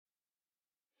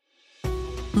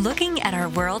Looking at our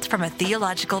world from a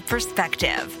theological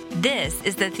perspective. This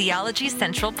is the Theology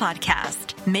Central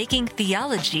Podcast, making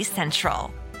theology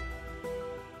central.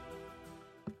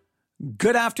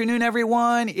 Good afternoon,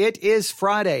 everyone. It is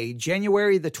Friday,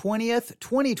 January the 20th,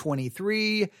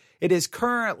 2023. It is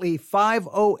currently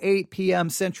 5:08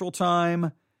 p.m. Central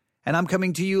Time, and I'm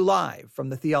coming to you live from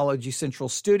the Theology Central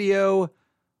studio,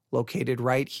 located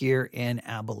right here in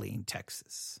Abilene,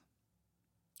 Texas.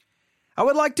 I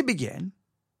would like to begin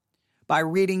by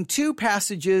reading two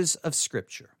passages of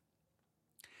Scripture.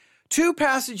 Two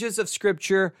passages of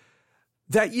Scripture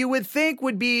that you would think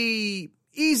would be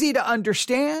easy to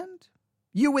understand.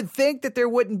 You would think that there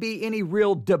wouldn't be any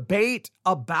real debate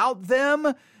about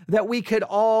them, that we could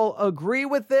all agree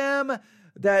with them,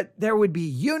 that there would be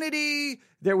unity,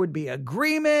 there would be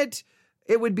agreement.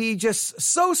 It would be just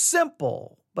so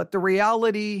simple. But the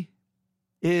reality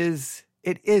is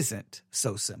it isn't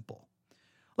so simple.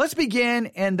 Let's begin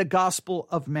in the Gospel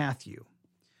of Matthew.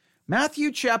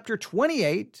 Matthew chapter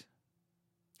 28.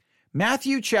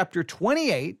 Matthew chapter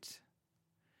 28.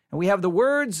 And we have the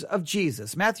words of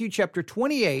Jesus. Matthew chapter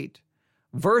 28,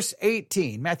 verse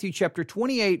 18. Matthew chapter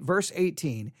 28, verse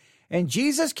 18. And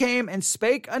Jesus came and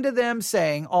spake unto them,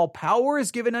 saying, All power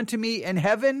is given unto me in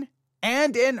heaven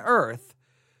and in earth.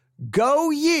 Go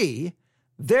ye,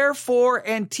 therefore,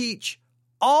 and teach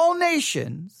all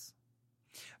nations,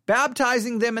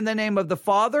 baptizing them in the name of the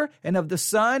Father and of the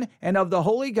Son and of the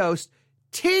Holy Ghost,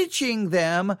 teaching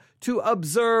them to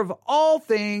observe all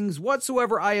things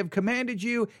whatsoever I have commanded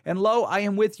you. And lo, I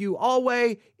am with you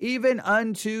always, even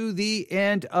unto the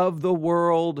end of the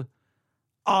world.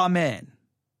 Amen.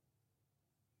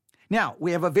 Now,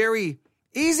 we have a very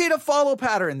easy to follow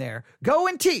pattern there. Go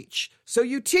and teach. So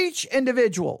you teach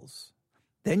individuals,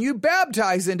 then you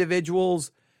baptize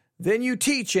individuals, then you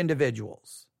teach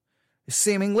individuals.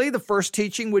 Seemingly, the first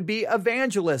teaching would be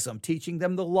evangelism, teaching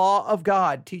them the law of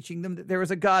God, teaching them that there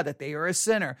is a God, that they are a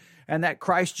sinner, and that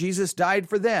Christ Jesus died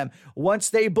for them. Once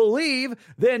they believe,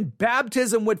 then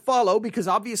baptism would follow, because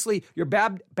obviously you're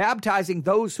baptizing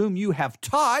those whom you have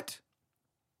taught.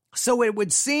 So it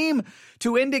would seem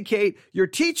to indicate you're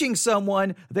teaching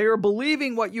someone, they are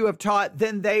believing what you have taught,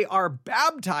 then they are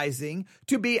baptizing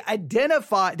to be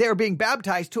identified. They are being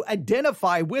baptized to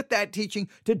identify with that teaching,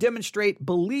 to demonstrate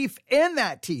belief in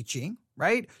that teaching,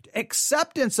 right?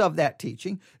 Acceptance of that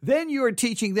teaching. Then you are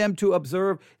teaching them to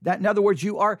observe that. In other words,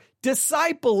 you are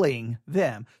discipling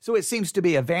them. So it seems to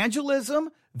be evangelism,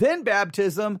 then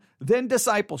baptism, then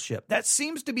discipleship. That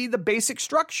seems to be the basic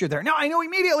structure there. Now, I know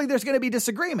immediately there's going to be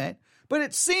disagreement, but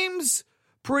it seems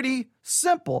pretty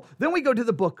simple. Then we go to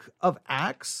the book of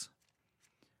Acts,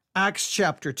 Acts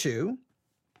chapter 2.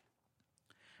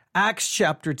 Acts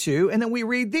chapter 2, and then we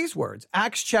read these words,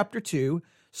 Acts chapter 2,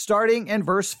 starting in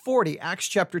verse 40, Acts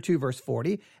chapter 2, verse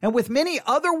 40. And with many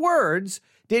other words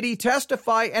did he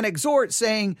testify and exhort,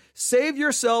 saying, Save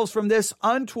yourselves from this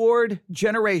untoward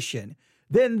generation.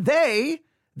 Then they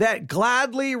that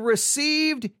gladly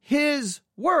received his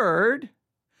word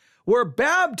were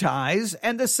baptized,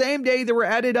 and the same day there were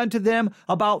added unto them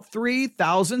about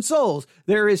 3,000 souls.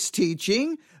 There is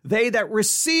teaching. They that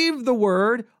received the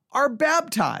word are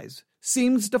baptized.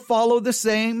 Seems to follow the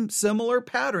same similar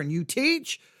pattern. You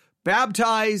teach,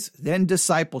 baptize, then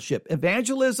discipleship.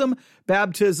 Evangelism,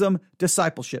 baptism,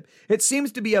 discipleship. It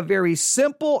seems to be a very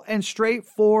simple and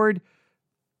straightforward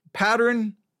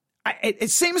pattern. It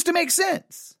seems to make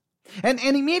sense. And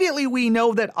immediately we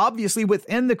know that obviously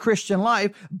within the Christian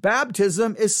life,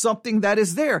 baptism is something that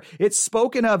is there. It's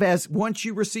spoken of as once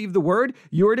you receive the word,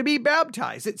 you're to be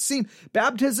baptized. It seems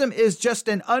baptism is just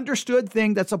an understood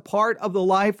thing that's a part of the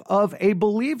life of a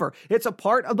believer. It's a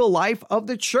part of the life of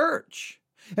the church.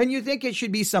 And you think it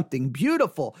should be something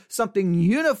beautiful, something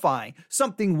unifying,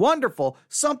 something wonderful,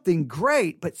 something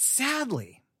great. But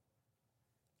sadly,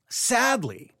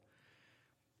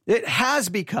 it has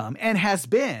become and has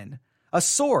been a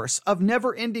source of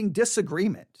never-ending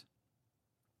disagreement,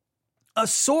 a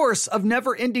source of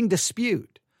never-ending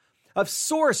dispute, a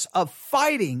source of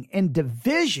fighting and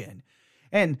division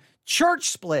and church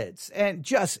splits, and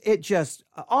it just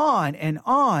on and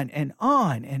on and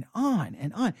on and on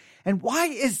and on. And why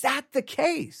is that the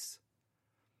case?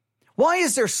 Why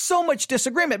is there so much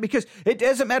disagreement? Because it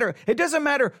doesn't matter. It doesn't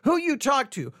matter who you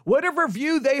talk to, whatever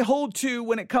view they hold to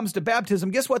when it comes to baptism.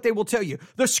 Guess what they will tell you?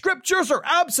 The scriptures are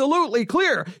absolutely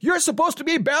clear. You're supposed to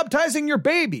be baptizing your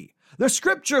baby. The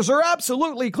scriptures are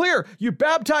absolutely clear. You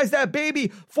baptize that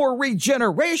baby for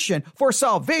regeneration, for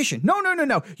salvation.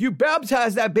 No. You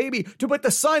baptize that baby to put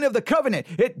the sign of the covenant.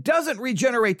 It doesn't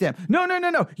regenerate them. No.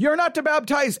 You're not to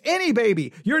baptize any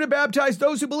baby. You're to baptize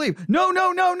those who believe. No.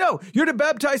 You're to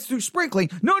baptize through sprinkling.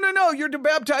 No. You're to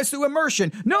baptize through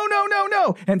immersion. No.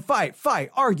 And fight,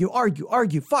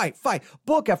 argue, fight.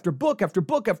 Book after book after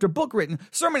book after book written,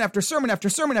 sermon after sermon after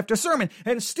sermon after sermon,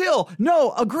 and still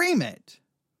no agreement.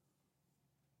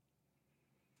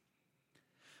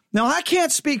 Now, I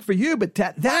can't speak for you, but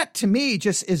that to me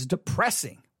just is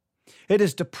depressing. It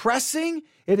is depressing.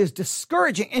 It is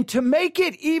discouraging. And to make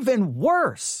it even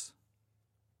worse,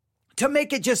 to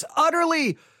make it just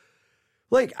utterly,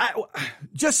 it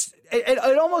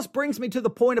almost brings me to the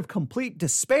point of complete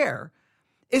despair,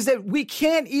 is that we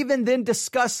can't even then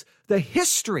discuss the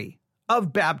history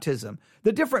of baptism,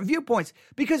 the different viewpoints,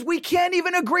 because we can't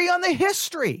even agree on the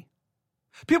history.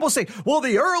 People say, well,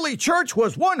 the early church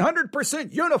was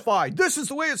 100% unified. This is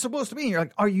the way it's supposed to be. And you're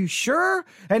like, are you sure?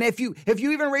 And if you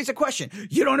even raise a question,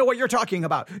 you don't know what you're talking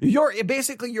about. You're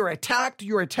attacked.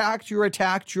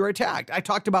 I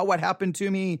talked about what happened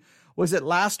to me. Was it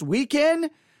last weekend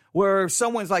where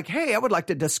someone's like, hey, I would like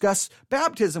to discuss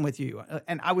baptism with you.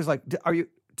 And I was like, are you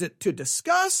to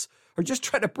discuss or just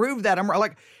try to prove that I'm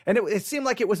like, and it seemed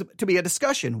like it was to be a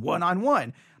discussion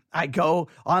one-on-one. I go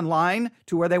online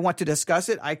to where they want to discuss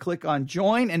it. I click on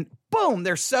join and boom,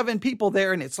 there's 7 people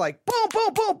there. And it's like, boom,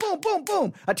 boom, boom, boom, boom,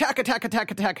 boom. Attack.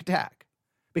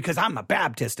 Because I'm a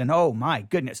Baptist and oh my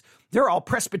goodness, they're all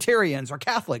Presbyterians or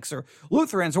Catholics or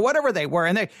Lutherans or whatever they were.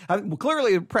 And they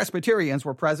clearly Presbyterians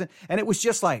were present. And it was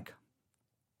just like,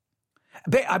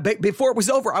 before it was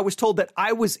over, I was told that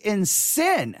I was in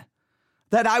sin,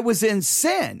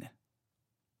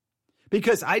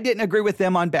 because I didn't agree with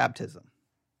them on baptism.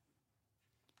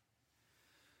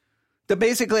 That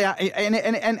basically,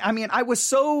 I was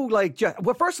so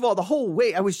first of all, the whole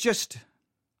way I was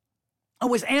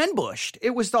ambushed.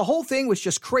 The whole thing was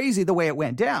just crazy the way it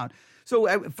went down.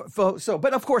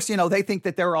 But of course, they think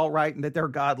that they're all right and that they're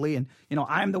godly and,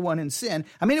 I'm the one in sin.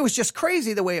 I mean, it was just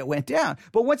crazy the way it went down.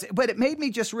 But it made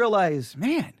me just realize,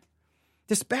 man,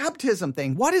 this baptism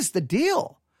thing, what is the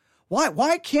deal?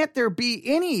 Why can't there be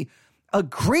any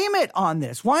agreement on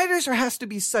this? Why does there has to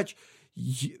be such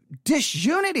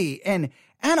disunity and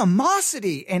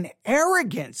animosity and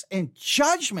arrogance and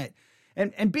judgment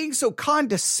and being so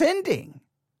condescending?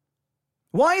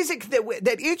 Why is it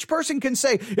that each person can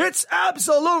say, it's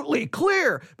absolutely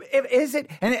clear? Is it?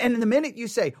 And the minute you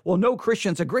say, well, no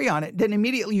Christians agree on it, then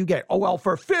immediately you get, oh, well,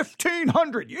 for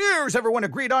 1,500 years, everyone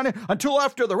agreed on it until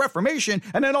after the Reformation.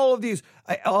 And then all of these,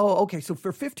 okay. So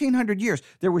for 1,500 years,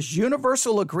 there was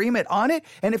universal agreement on it.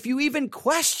 And if you even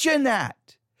question that,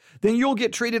 then you'll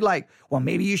get treated like, well,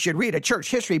 maybe you should read a church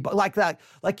history, but like that,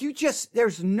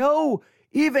 there's no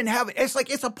even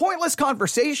it's a pointless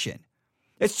conversation.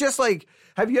 It's just like,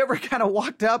 have you ever kind of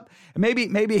walked up and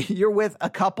maybe you're with a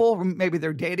couple, maybe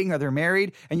they're dating or they're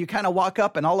married, and you kind of walk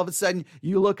up and all of a sudden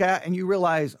you look at and you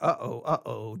realize,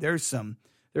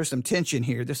 there's some tension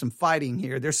here. There's some fighting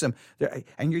here.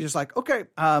 And you're just like, okay,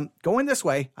 going this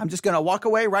way. I'm just going to walk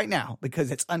away right now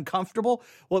because it's uncomfortable.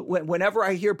 Well, whenever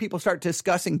I hear people start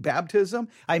discussing baptism,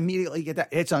 I immediately get that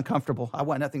it's uncomfortable. I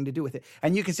want nothing to do with it.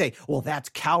 And you can say, well, that's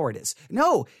cowardice.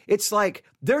 No, it's like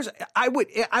I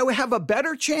would have a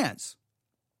better chance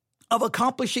of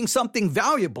accomplishing something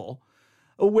valuable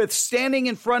with standing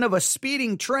in front of a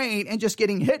speeding train and just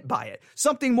getting hit by it.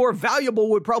 Something more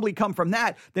valuable would probably come from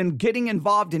that than getting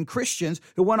involved in Christians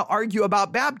who want to argue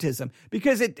about baptism,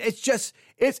 because it's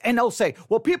and they'll say,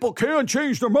 well, people can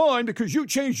change their mind because you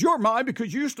changed your mind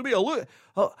because you used to be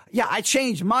yeah, I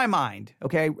changed my mind.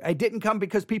 Okay. I didn't come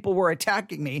because people were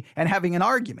attacking me and having an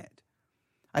argument.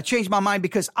 I changed my mind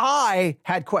because I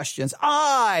had questions.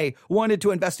 I wanted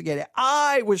to investigate it.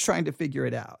 I was trying to figure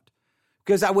it out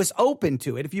because I was open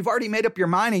to it. If you've already made up your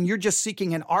mind and you're just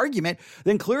seeking an argument,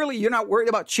 then clearly you're not worried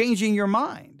about changing your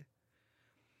mind.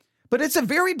 But it's a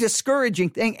very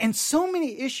discouraging thing. And so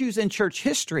many issues in church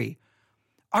history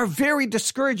are very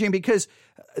discouraging because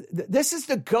this is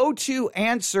the go-to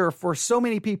answer for so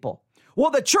many people.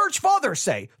 Well, the church fathers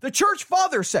say, the church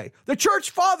fathers say, the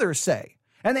church fathers say.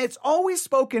 And it's always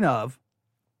spoken of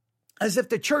as if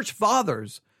the church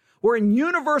fathers were in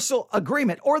universal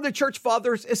agreement, or the church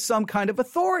fathers is some kind of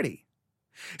authority.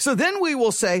 So then we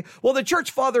will say, well, the church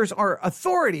fathers are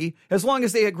authority as long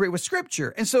as they agree with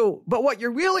Scripture. And so, but what you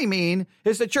really mean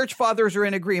is the church fathers are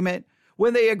in agreement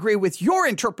when they agree with your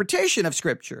interpretation of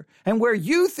Scripture. And where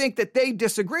you think that they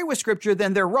disagree with Scripture,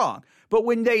 then they're wrong. But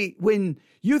when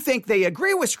you think they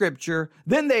agree with Scripture,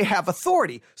 then they have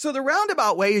authority. So the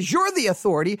roundabout way is you're the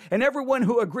authority, and everyone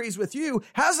who agrees with you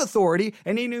has authority,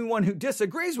 and anyone who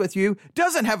disagrees with you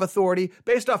doesn't have authority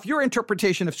based off your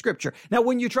interpretation of Scripture. Now,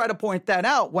 when you try to point that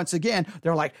out, once again,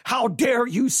 they're like, how dare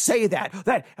you say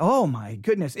that? Oh my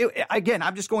goodness. Again,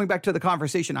 I'm just going back to the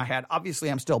conversation I had. Obviously,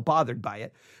 I'm still bothered by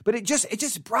it, but it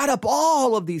just brought up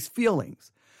all of these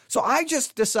feelings. So I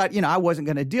just decided, I wasn't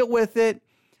going to deal with it.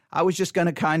 I was just going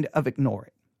to kind of ignore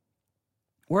it.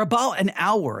 We're about an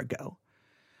hour ago.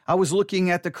 I was looking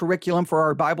at the curriculum for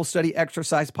our Bible study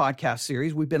exercise podcast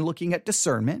series. We've been looking at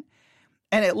discernment,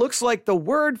 and it looks like the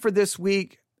word for this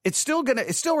week, it still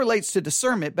relates to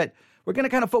discernment, but we're going to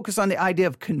kind of focus on the idea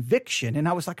of conviction. And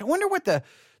I was like, I wonder what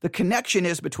the connection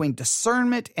is between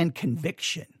discernment and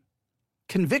conviction.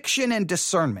 Conviction and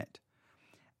discernment.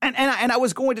 And I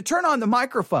was going to turn on the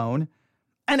microphone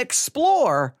and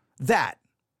explore that.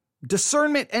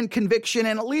 Discernment and conviction,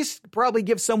 and at least probably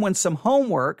give someone some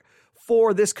homework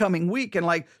for this coming week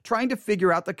and trying to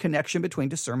figure out the connection between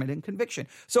discernment and conviction.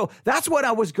 So that's what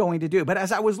I was going to do. But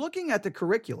as I was looking at the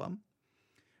curriculum,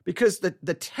 because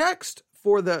the text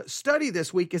for the study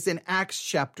this week is in Acts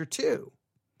chapter 2.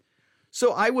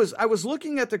 So I was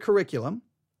looking at the curriculum,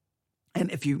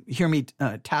 and if you hear me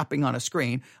tapping on a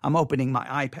screen, I'm opening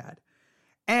my iPad.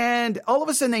 And all of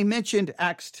a sudden they mentioned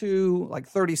Acts 2,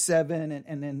 37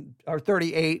 and then, or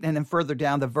 38, and then further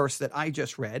down the verse that I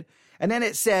just read. And then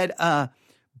it said,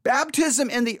 baptism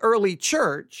in the early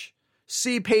church,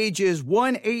 see pages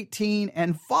 118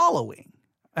 and following.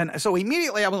 And so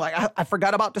immediately I was like, I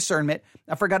forgot about discernment.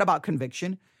 I forgot about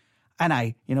conviction. And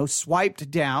I,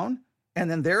 swiped down, and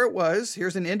then there it was.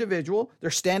 Here's an individual. They're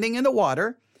standing in the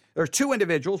water. There are two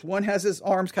individuals. One has his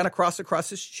arms kind of crossed across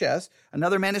his chest.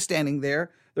 Another man is standing there.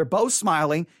 They're both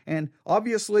smiling, and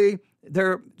obviously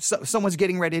someone's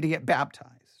getting ready to get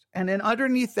baptized. And then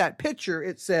underneath that picture,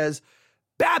 it says,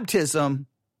 baptism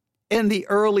in the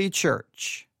early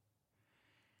church.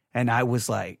 And I was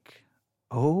like,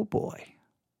 oh boy,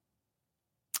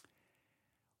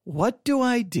 what do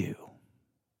I do?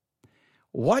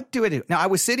 What do I do? Now, I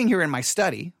was sitting here in my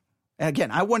study. And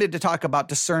again, I wanted to talk about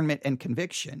discernment and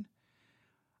conviction.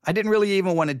 I didn't really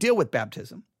even want to deal with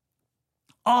baptism.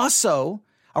 Also,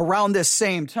 around this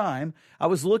same time, I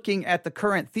was looking at the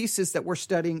current thesis that we're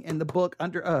studying in the book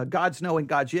under God's No and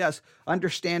God's Yes,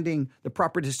 Understanding the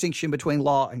Proper Distinction Between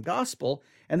Law and Gospel.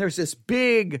 And there's this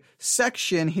big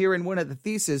section here in one of the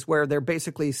theses where they're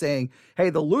basically saying,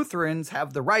 hey, the Lutherans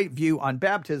have the right view on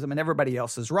baptism and everybody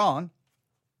else is wrong.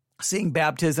 Seeing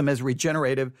baptism as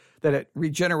regenerative, that it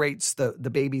regenerates the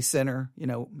baby sinner,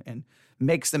 and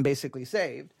makes them basically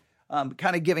saved,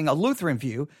 kind of giving a Lutheran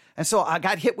view. And so I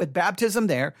got hit with baptism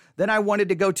there. Then I wanted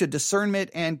to go to discernment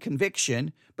and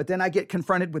conviction, but then I get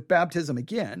confronted with baptism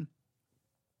again.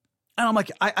 And I'm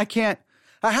like, I can't,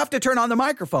 I have to turn on the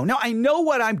microphone. Now, I know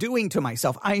what I'm doing to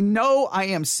myself. I know I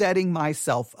am setting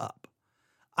myself up.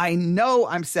 I know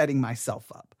I'm setting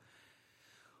myself up.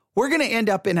 We're going to end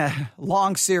up in a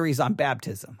long series on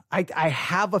baptism. I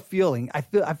have a feeling. I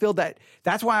feel that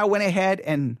that's why I went ahead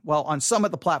and, on some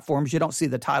of the platforms, you don't see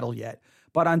the title yet.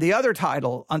 But on the other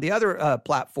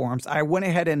platforms, I went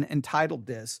ahead and entitled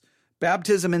this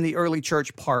Baptism in the Early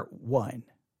Church Part 1.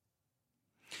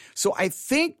 So I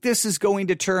think this is going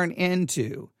to turn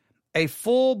into a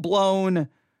full-blown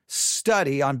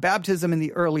study on baptism in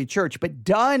the early church, but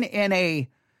done in a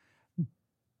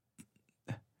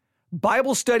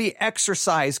Bible study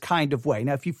exercise kind of way.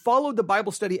 Now, if you followed the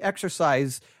Bible study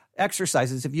exercises,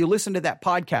 if you listen to that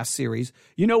podcast series,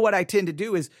 what I tend to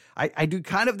do is I do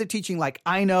kind of the teaching like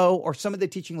I know, or some of the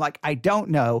teaching like I don't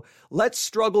know. Let's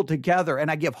struggle together,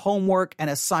 and I give homework and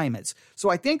assignments. So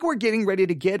I think we're getting ready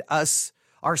to get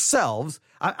ourselves,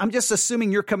 I'm just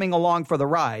assuming you're coming along for the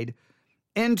ride,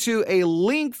 into a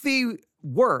lengthy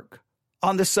work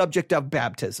on the subject of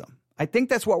baptism. I think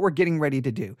that's what we're getting ready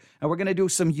to do. And we're going to do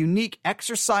some unique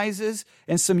exercises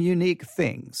and some unique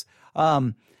things.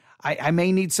 I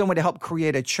may need someone to help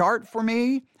create a chart for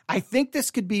me. I think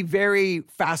this could be very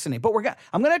fascinating. But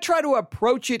I'm going to try to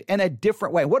approach it in a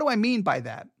different way. What do I mean by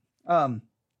that?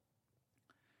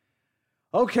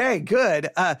 Okay, good.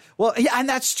 Yeah, and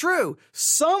that's true.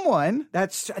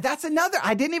 That's another,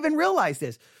 I didn't even realize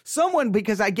this.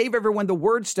 Because I gave everyone the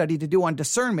word study to do on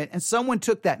discernment, and someone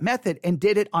took that method and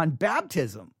did it on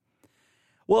baptism.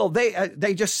 Well,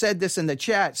 they just said this in the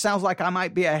chat. Sounds like I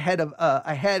might be ahead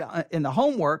in the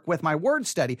homework with my word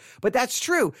study, but that's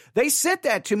true. They sent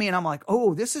that to me, and I'm like,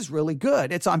 oh, this is really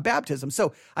good. It's on baptism.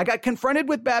 So I got confronted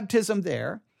with baptism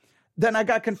there. then I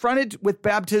got confronted with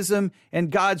baptism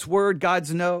and God's word,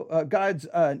 God's no, God's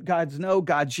no,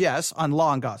 God's yes on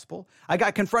law and gospel. I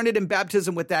got confronted in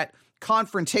baptism with that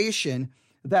confrontation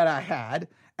that I had.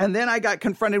 And then I got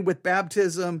confronted with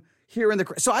baptism here in the,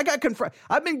 so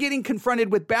I've been getting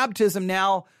confronted with baptism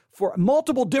now for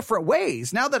multiple different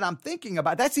ways. Now that I'm thinking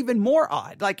about it, that's even more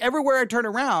odd. Like everywhere I turn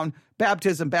around,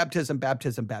 baptism, baptism,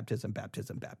 baptism, baptism,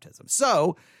 baptism, baptism.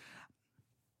 So,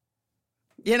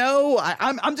 you know,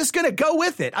 I'm just going to go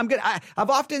with it. I've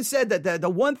often said that the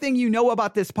one thing you know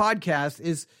about this podcast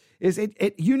is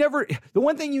the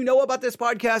one thing you know about this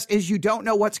podcast is you don't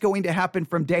know what's going to happen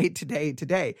from day to day to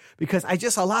day, because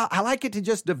I like it to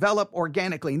just develop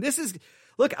organically. And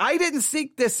look, I didn't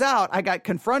seek this out. I got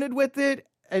confronted with it,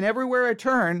 and everywhere I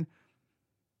turn,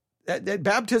 that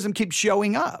baptism keeps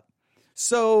showing up.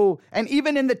 So, and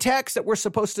even in the text that we're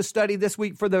supposed to study this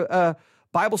week for the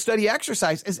Bible study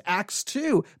exercise is Acts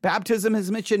 2. Baptism is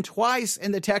mentioned twice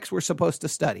in the text we're supposed to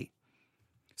study.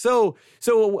 So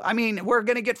I mean, we're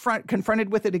going to get confronted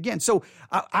with it again. So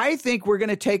I think we're going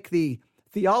to take the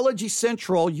Theology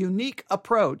Central unique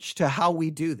approach to how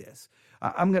we do this.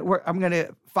 I'm going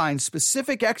to find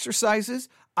specific exercises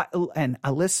and I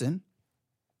listen.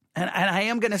 And I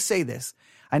am going to say this.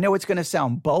 I know it's going to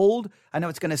sound bold. I know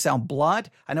it's going to sound blunt.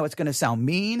 I know it's going to sound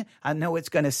mean. I know it's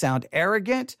going to sound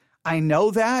arrogant. I know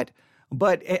that,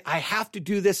 but I have to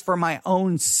do this for my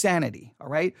own sanity, all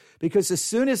right? Because as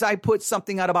soon as I put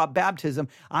something out about baptism,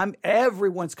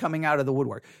 everyone's coming out of the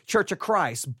woodwork. Church of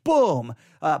Christ, boom.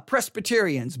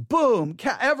 Presbyterians, boom.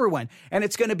 Everyone. And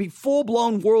it's going to be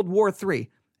full-blown World War III.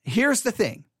 Here's the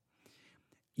thing.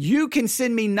 You can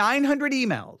send me 900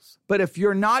 emails, but if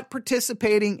you're not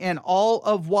participating in all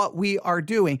of what we are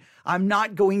doing, I'm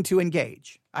not going to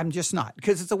engage. I'm just not,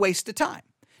 because it's a waste of time.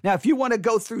 Now, if you want to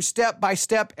go through step by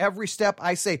step, every step,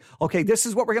 I say, okay, this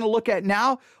is what we're going to look at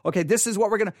now. Okay, this is what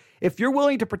we're going to, if you're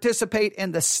willing to participate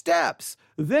in the steps,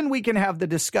 then we can have the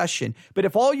discussion. But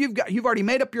if all you've already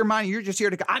made up your mind, you're just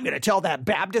here to go, I'm going to tell that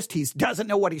Baptist he doesn't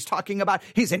know what he's talking about.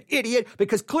 He's an idiot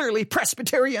because clearly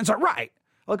Presbyterians are right.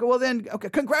 Okay, well then, okay,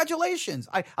 congratulations.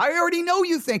 I already know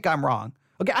you think I'm wrong.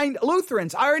 Okay,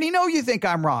 Lutherans, I already know you think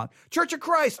I'm wrong. Church of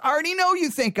Christ, I already know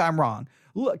you think I'm wrong.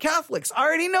 Catholics, I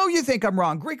already know you think I'm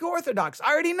wrong. Greek Orthodox,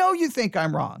 I already know you think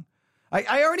I'm wrong.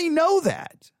 I already know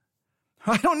that.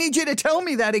 I don't need you to tell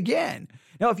me that again.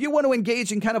 Now, if you want to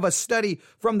engage in kind of a study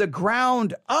from the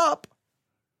ground up,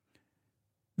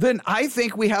 then I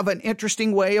think we have an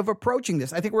interesting way of approaching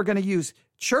this. I think we're going to use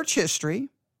church history,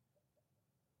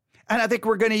 and I think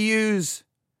we're going to use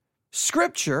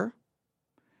scripture,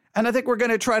 and I think we're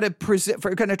going to try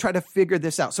to figure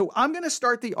this out. So I'm going to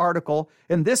start the article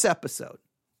in this episode.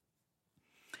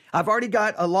 I've already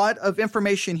got a lot of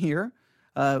information here,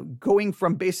 going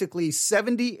from basically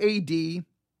 70 AD.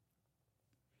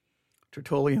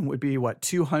 Tertullian would be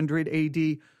 200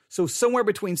 AD. So somewhere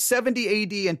between 70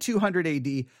 AD and 200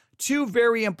 AD, two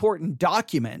very important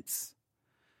documents.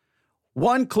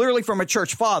 One clearly from a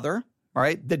church father. All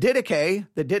right, the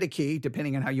Didache,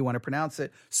 depending on how you want to pronounce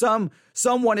it. Some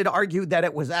wanted to argue that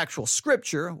it was actual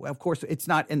scripture. Well, of course, it's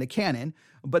not in the canon,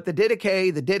 but the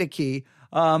Didache,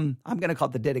 I'm going to call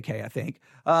it the Didache, I think,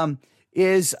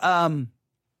 is one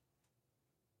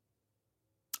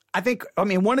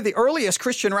of the earliest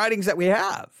Christian writings that we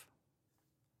have.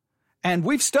 And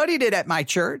we've studied it at my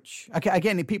church. Okay,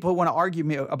 again, people who want to argue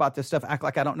me about this stuff act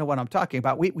like I don't know what I'm talking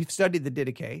about. We've studied the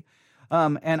Didache.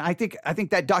 And I think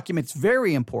that document's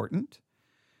very important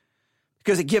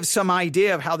because it gives some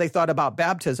idea of how they thought about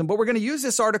baptism. But we're going to use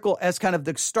this article as kind of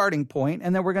the starting point,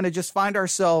 and then we're going to just find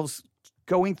ourselves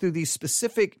going through these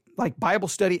specific Bible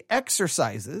study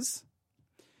exercises,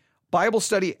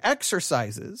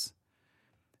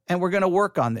 and we're going to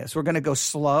work on this. We're going to go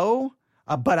slow,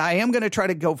 but I am going to try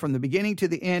to go from the beginning to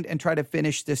the end and try to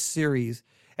finish this series.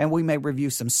 And we may review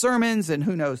some sermons, and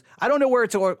who knows? I don't know where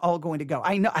it's all going to go.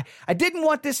 I know I didn't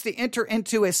want this to enter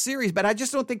into a series, but I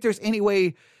just don't think there's any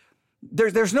way.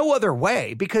 There's no other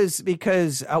way because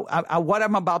what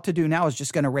I'm about to do now is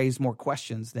just going to raise more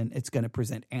questions than it's going to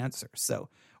present answers. So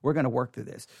we're going to work through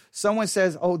this. Someone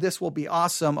says, "Oh, this will be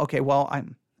awesome." Okay, well,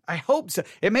 I hope so.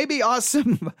 It may be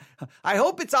awesome. I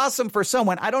hope it's awesome for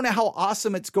someone. I don't know how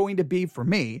awesome it's going to be for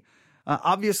me.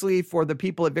 Obviously, for the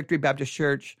people at Victory Baptist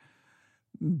Church,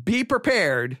 be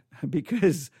prepared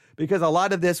because a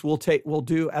lot of this we'll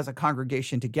do as a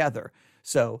congregation together.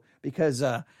 So because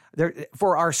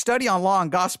for our study on law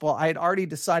and gospel, I had already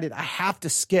decided I have to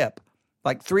skip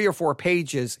 3 or 4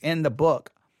 pages in the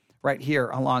book right here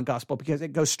on law and gospel because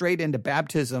it goes straight into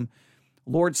baptism,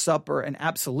 Lord's Supper, and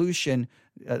absolution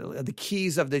the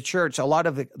keys of the church, a lot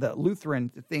of the Lutheran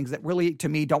things that really, to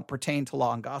me, don't pertain to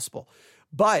law and gospel.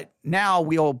 But now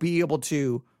we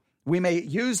may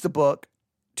use the book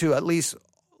to at least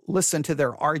listen to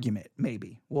their argument,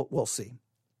 maybe. We'll see.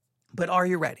 But are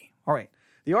you ready? All right.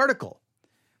 The article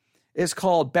is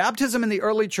called Baptism in the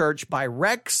Early Church by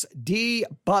Rex D.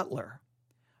 Butler.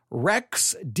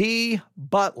 Rex D.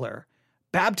 Butler,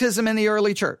 Baptism in the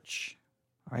Early Church.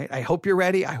 All right. I hope you're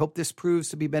ready. I hope this proves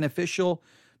to be beneficial.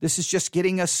 This is just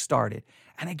getting us started.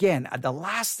 And again, the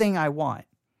last thing I want,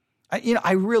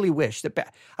 I really wish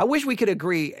I wish we could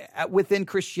agree within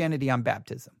Christianity on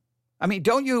baptism. I mean,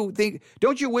 don't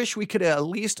you wish we could at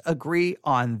least agree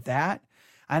on that?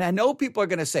 And I know people are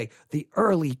going to say the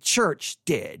early church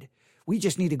did. We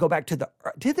just need to go back to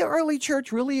did the early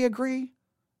church really agree?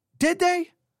 Did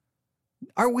they?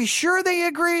 Are we sure they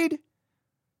agreed?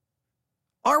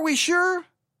 Are we sure?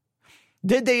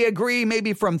 Did they agree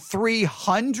maybe from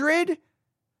 300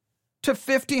 to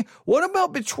 15? What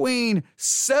about between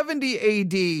 70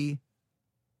 AD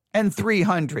and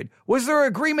 300? Was there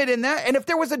agreement in that? And if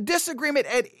there was a disagreement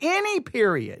at any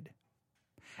period,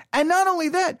 and not only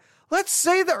that, let's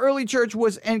say the early church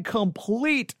was in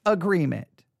complete agreement.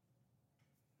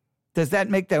 Does that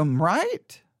make them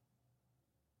right?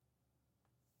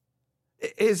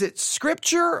 Is it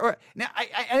scripture? Or now,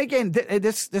 and again,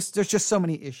 there's just so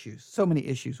many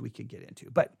issues we could get into.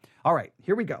 But all right,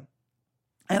 here we go.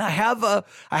 And I have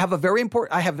a very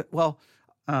important.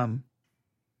 I'm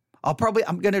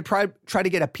going to try to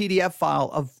get a PDF file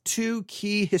of two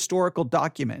key historical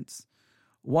documents.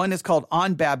 One is called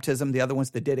On Baptism. The other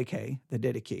one's the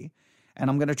Didache. And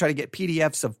I'm going to try to get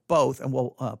PDFs of both, and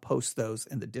we'll post those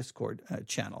in the Discord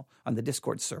channel on the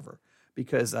Discord server,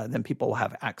 because then people will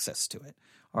have access to it.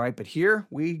 All right, but here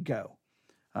we go.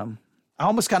 I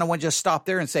almost kind of want to just stop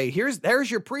there and say,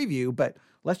 there's your preview, but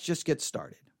let's just get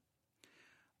started.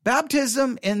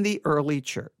 Baptism in the early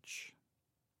church.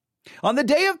 On the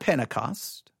day of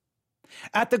Pentecost,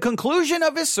 at the conclusion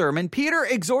of his sermon, Peter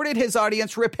exhorted his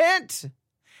audience, repent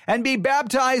and be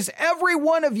baptized, every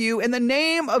one of you, in the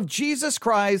name of Jesus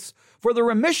Christ for the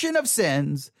remission of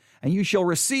sins, and you shall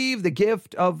receive the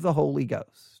gift of the Holy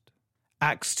Ghost.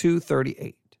 Acts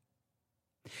 2:38.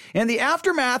 In the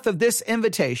aftermath of this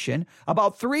invitation,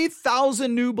 about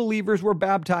 3,000 new believers were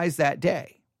baptized that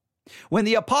day. When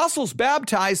the apostles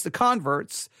baptized the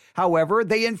converts, however,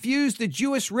 they infused the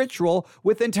Jewish ritual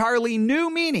with entirely new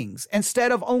meanings.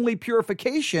 Instead of only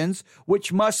purifications,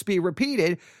 which must be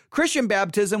repeated, Christian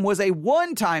baptism was a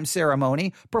one-time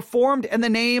ceremony performed in the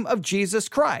name of Jesus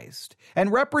Christ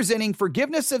and representing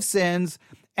forgiveness of sins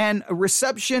and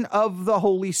reception of the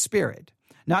Holy Spirit.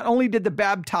 Not only did the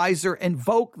baptizer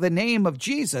invoke the name of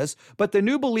Jesus, but the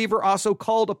new believer also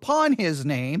called upon his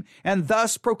name and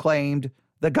thus proclaimed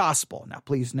the gospel. Now,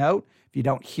 please note, if you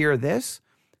don't hear this,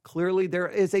 clearly there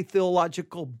is a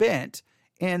theological bent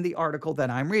in the article that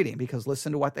I'm reading, because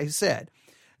listen to what they said.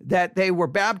 That they were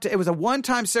baptized, it was a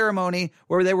one-time ceremony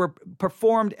where they were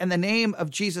performed in the name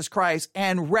of Jesus Christ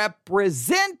and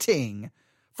representing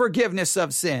forgiveness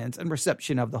of sins and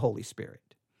reception of the Holy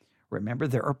Spirit. Remember,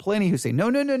 there are plenty who say,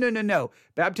 no.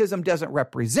 Baptism doesn't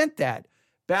represent that.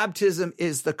 Baptism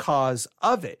is the cause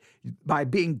of it. By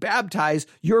being baptized,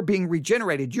 you're being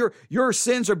regenerated. Your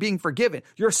sins are being forgiven.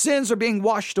 Your sins are being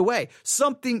washed away.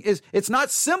 It's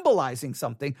not symbolizing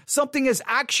something. Something is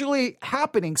actually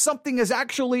happening. Something is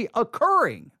actually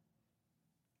occurring.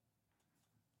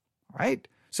 All right?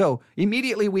 So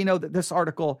immediately we know that this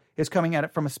article is coming at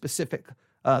it from a specific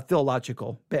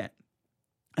theological bent.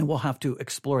 And we'll have to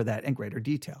explore that in greater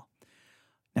detail.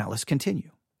 Now let's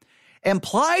continue.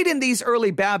 Implied in these early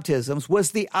baptisms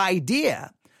was the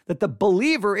idea that the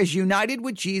believer is united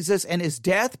with Jesus in his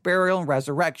death, burial, and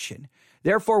resurrection.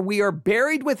 Therefore, we are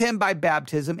buried with him by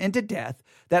baptism into death,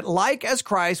 that like as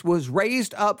Christ was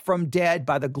raised up from dead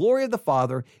by the glory of the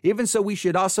Father, even so we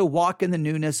should also walk in the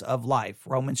newness of life.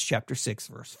 Romans chapter 6,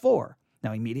 verse 4.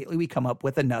 Now, immediately we come up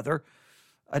with another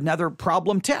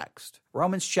problem text.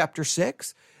 Romans chapter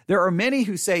 6. There are many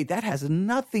who say that has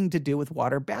nothing to do with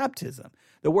water baptism.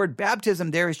 The word baptism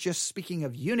there is just speaking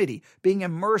of unity, being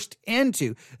immersed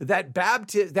into that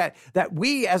that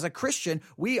we as a Christian,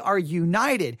 we are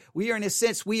united. We are, in a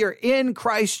sense, we are in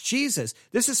Christ Jesus.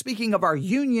 This is speaking of our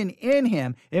union in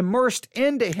him, immersed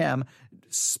into him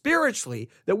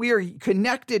spiritually, that we are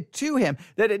connected to him,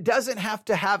 that it doesn't have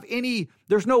to have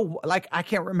there's no, like, I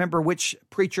can't remember which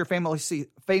preacher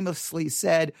famously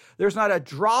said, there's not a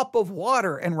drop of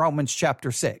water in Romans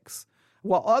chapter 6.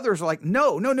 While others are like,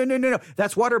 no,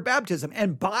 that's water baptism.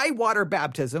 And by water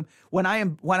baptism, when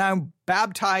I'm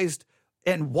baptized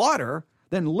in water,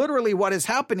 then literally what is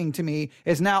happening to me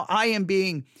is now I am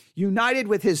being united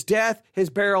with his death, his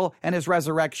burial, and his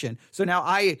resurrection. So now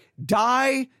I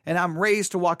die and I'm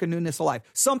raised to walk in newness of life.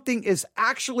 Something is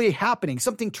actually happening,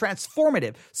 something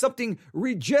transformative, something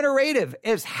regenerative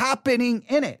is happening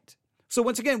in it. So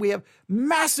once again, we have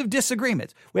massive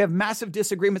disagreements. We have massive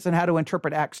disagreements on how to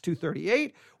interpret Acts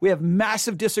 2:38. We have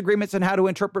massive disagreements on how to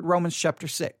interpret Romans chapter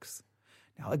 6.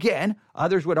 Now, again,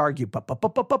 others would argue, but,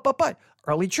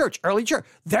 early church,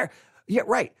 yeah,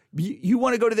 right. You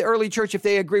want to go to the early church if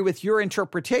they agree with your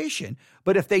interpretation,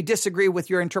 but if they disagree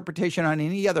with your interpretation on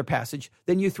any other passage,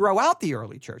 then you throw out the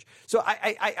early church. So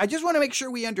I just want to make sure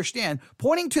we understand,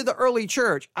 pointing to the early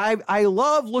church, I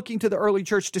love looking to the early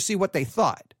church to see what they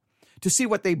thought, to see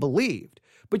what they believed.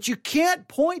 But you can't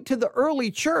point to the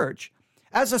early church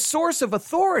as a source of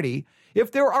authority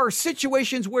if there are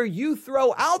situations where you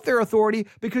throw out their authority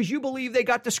because you believe they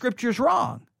got the scriptures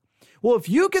wrong. Well, if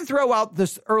you can throw out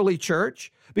this early church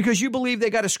because you believe they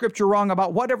got a scripture wrong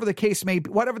about whatever the case may be,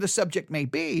 whatever the subject may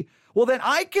be, well, then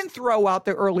I can throw out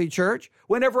the early church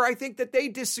whenever I think that they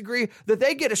disagree, that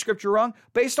they get a scripture wrong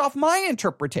based off my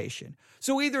interpretation.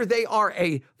 So either they are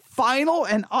a final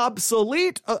and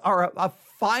obsolete, or a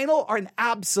final or an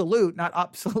absolute, not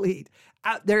obsolete.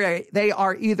 They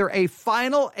are either a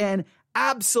final and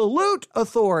absolute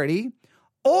authority,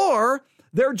 or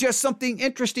they're just something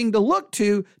interesting to look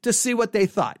to see what they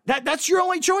thought. That's your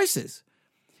only choices.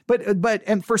 But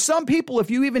for some people, if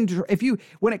you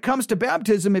when it comes to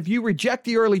baptism, if you reject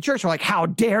the early church, you're like, how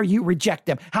dare you reject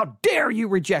them? How dare you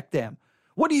reject them?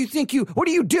 What are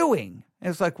you doing?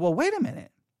 And it's like, well, wait a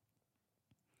minute.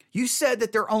 You said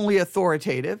that they're only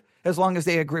authoritative as long as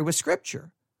they agree with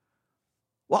Scripture.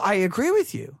 Well, I agree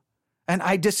with you, and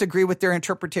I disagree with their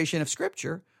interpretation of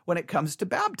Scripture when it comes to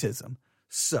baptism.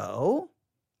 So,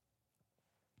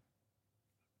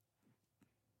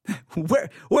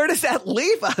 where does that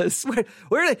leave us?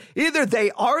 Where either they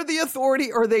are the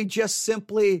authority or they just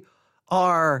simply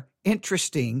are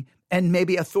interesting and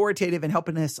maybe authoritative in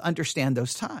helping us understand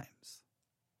those times.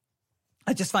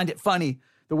 I just find it funny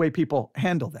the way people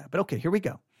handle that. But okay, here we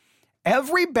go.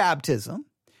 Every baptism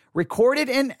recorded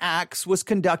in Acts was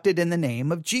conducted in the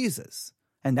name of Jesus.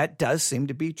 And that does seem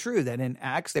to be true, that in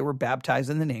Acts they were baptized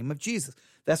in the name of Jesus.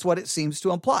 That's what it seems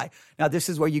to imply. Now, this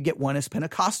is where you get oneness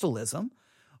Pentecostalism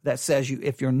that says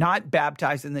if you're not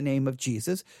baptized in the name of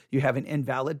Jesus, you have an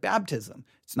invalid baptism.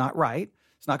 It's not right.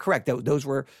 It's not correct. Those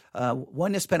were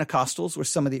oneness Pentecostals were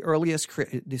some of the earliest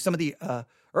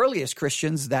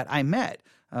Christians that I met.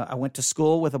 I went to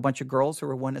school with a bunch of girls who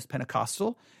were oneness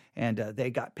Pentecostal, and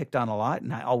they got picked on a lot,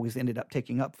 and I always ended up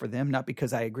taking up for them, not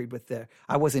because I agreed with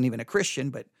I wasn't even a Christian,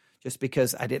 but just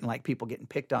because I didn't like people getting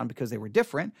picked on because they were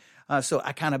different. So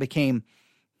I kind of became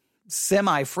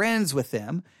semi-friends with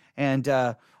them,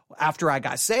 and after I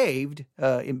got saved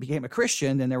and became a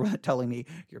Christian, then they were telling me,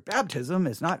 your baptism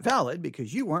is not valid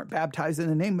because you weren't baptized in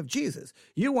the name of Jesus.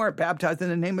 You weren't baptized in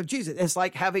the name of Jesus. It's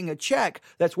like having a check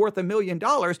that's worth $1 million,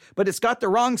 but it's got the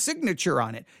wrong signature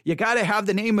on it. You got to have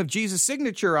the name of Jesus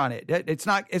signature on it. It's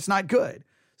not good.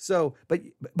 So,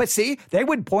 but see, they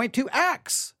would point to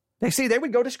Acts. They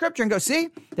would go to Scripture and go, see,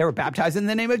 they were baptized in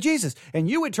the name of Jesus. And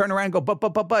you would turn around and go,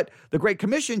 but the Great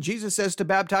Commission, Jesus says to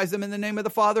baptize them in the name of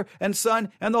the Father and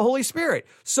Son and the Holy Spirit.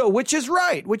 So which is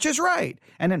right? Which is right?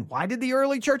 And then why did the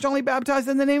early church only baptize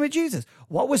in the name of Jesus?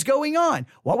 What was going on?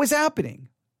 What was happening?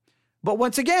 But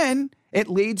once again, it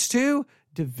leads to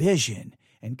division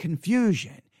and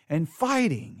confusion and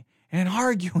fighting and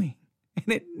arguing,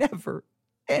 and it never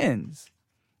ends.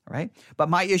 Right? But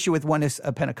my issue with oneness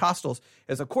Pentecostals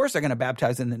is, of course, they're going to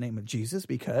baptize in the name of Jesus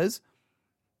because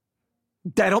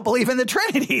they don't believe in the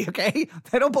Trinity, okay?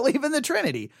 They don't believe in the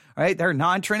Trinity, right? They're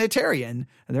non-Trinitarian.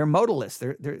 They're modalists.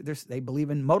 They believe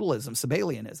in modalism,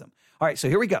 Sabellianism. All right, so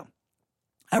here we go.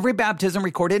 Every baptism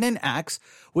recorded in Acts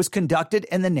was conducted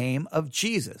in the name of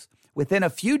Jesus. Within a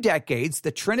few decades,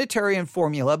 the Trinitarian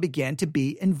formula began to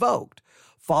be invoked,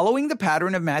 following the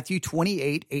pattern of Matthew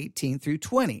 28:18 through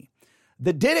 20.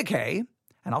 The Didache,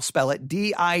 and I'll spell it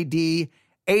Didache,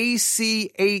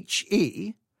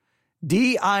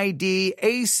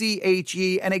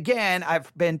 Didache, and again,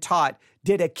 I've been taught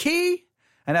Didache,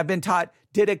 and I've been taught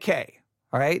Didache,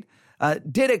 all right?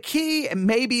 Didache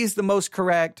maybe is the most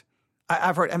correct.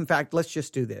 I've heard, in fact, let's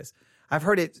just do this. I've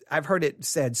heard it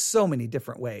said so many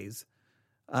different ways.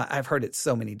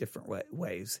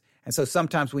 Ways. And so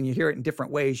sometimes when you hear it in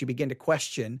different ways, you begin to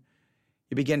question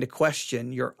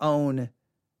your own,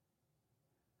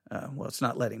 well, it's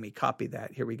not letting me copy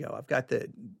that. Here we go. I've got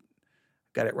it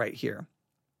right here.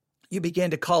 You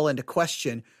begin to call into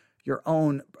question your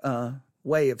own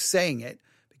way of saying it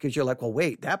because you're like, well,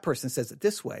 wait, that person says it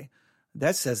this way.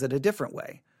 That says it a different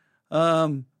way.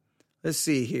 Let's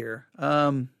see here.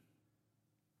 Let's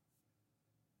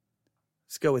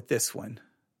go with this one.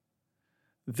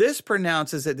 This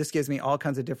pronounces it. This gives me all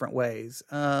kinds of different ways.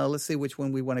 Let's see which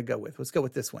one we want to go with. Let's go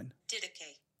with this one.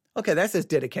 Didache. Okay, that says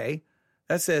Didache.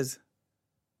 That says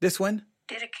this one.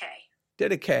 Didache.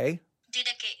 Didache.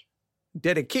 Didache.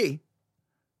 Didache.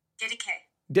 Didache.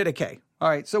 Didache. All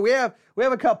right, so we have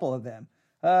a couple of them.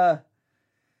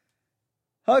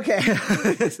 Okay.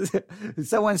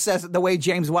 Someone says the way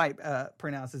James White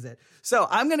pronounces it. So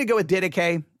I'm going to go with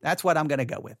Didache. That's what I'm going to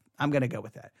go with. I'm going to go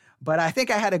with that. But I think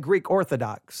I had a Greek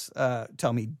Orthodox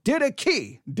tell me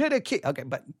Didache. Didache. Okay,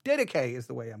 but Didache is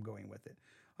the way I'm going with it.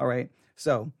 All right.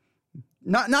 So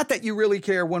not that you really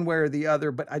care one way or the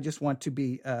other, but I just want to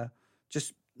be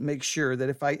just make sure that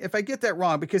if I get that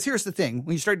wrong, because here's the thing,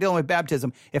 when you start dealing with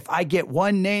baptism, if I get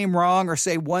one name wrong or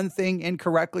say one thing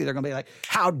incorrectly, they're going to be like,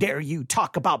 how dare you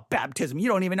talk about baptism? You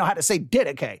don't even know how to say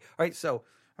Didache. All right. So,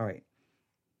 all right,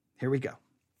 here we go.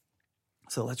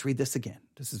 So let's read this again.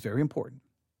 This is very important.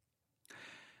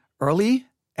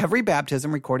 Every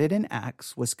baptism recorded in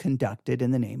Acts was conducted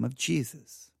in the name of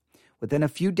Jesus. Within a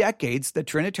few decades, the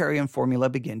Trinitarian formula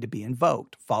began to be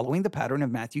invoked, following the pattern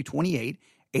of Matthew 28,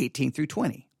 18 through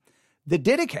 20. The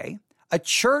Didache, a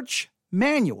church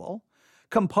manual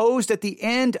composed at the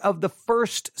end of the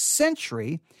first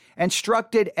century,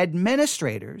 instructed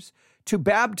administrators to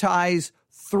baptize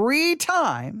 3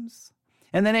 times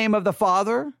in the name of the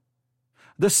Father,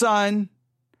 the Son,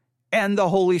 and the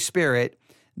Holy Spirit.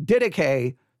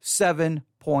 Didache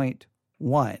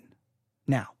 7.1.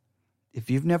 Now, if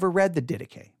you've never read the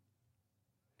Didache,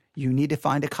 you need to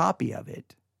find a copy of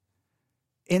it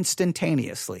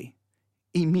instantaneously,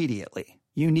 immediately.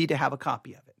 You need to have a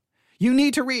copy of it. You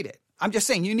need to read it. I'm just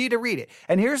saying, you need to read it.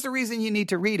 And here's the reason you need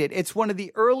to read it. It's one of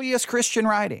the earliest Christian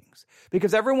writings,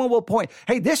 because everyone will point,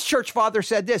 hey, this church father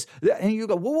said this. And you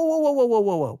go, whoa, whoa, whoa, whoa, whoa,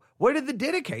 whoa, whoa. What did the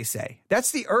Didache say?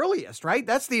 That's the earliest, right?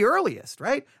 That's the earliest,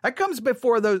 right? That comes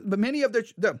before many of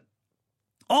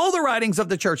all the writings of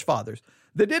the church fathers.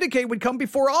 The Didache would come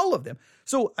before all of them.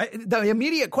 So the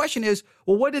immediate question is,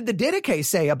 well, what did the Didache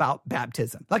say about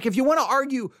baptism? Like, if you want to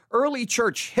argue early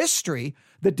church history,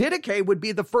 the Didache would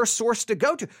be the first source to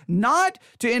go to, not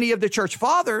to any of the church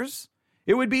fathers.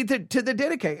 It would be to the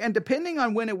Didache. And depending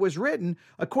on when it was written,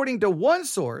 according to one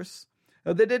source,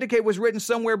 the Didache was written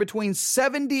somewhere between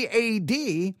 70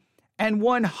 AD and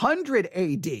 100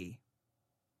 AD.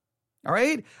 All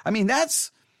right? I mean,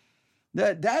 that's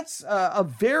a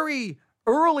very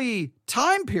early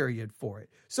time period for it.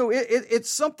 So it's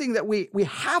something that we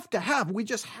have to have. We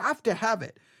just have to have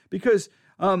it because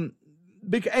I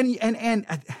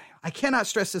cannot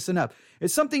stress this enough.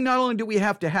 It's something not only do we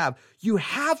have to have, you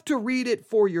have to read it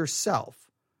for yourself,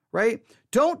 right?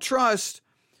 Don't trust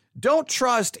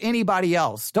anybody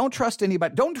else. Don't trust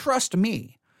anybody. Don't trust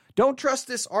me. Don't trust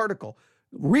this article.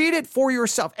 Read it for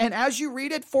yourself. And as you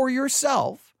read it for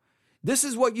yourself, this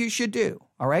is what you should do,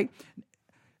 all right?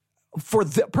 For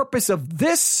the purpose of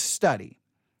this study,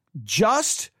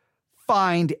 just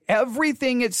find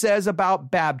everything it says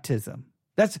about baptism.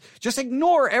 Just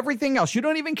ignore everything else. You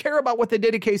don't even care about what the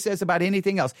Didache says about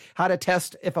anything else. How to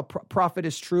test if a prophet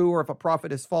is true or if a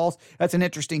prophet is false. That's an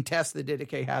interesting test the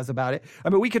Didache has about it. I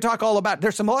mean, we could talk all about it.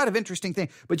 There's a lot of interesting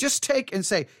things, but just take and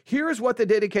say, here's what the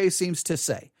Didache seems to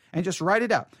say, and just write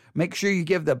it out. Make sure you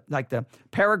give the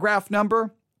paragraph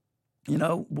number,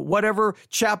 whatever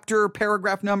chapter,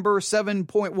 paragraph number,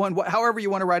 7.1, however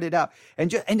you want to write it out. And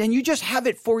then you just have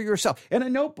it for yourself in a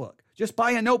notebook. Just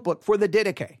buy a notebook for the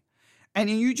Didache. And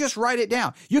you just write it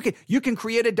down. You can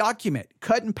create a document,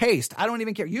 cut and paste. I don't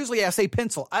even care. Usually I say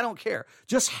pencil. I don't care.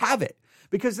 Just have it.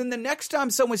 Because then the next time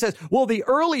someone says, well, the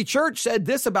early church said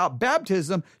this about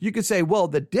baptism, you could say, well,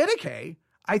 the Didache,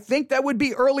 I think that would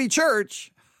be early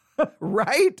church,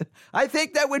 right? I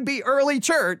think that would be early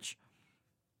church.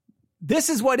 This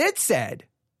is what it said.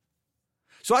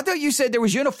 So I thought you said there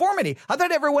was uniformity. I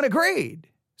thought everyone agreed.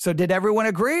 So did everyone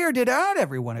agree or did not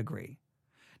everyone agree?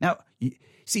 Now,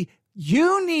 see,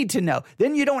 you need to know.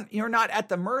 Then you're not at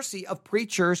the mercy of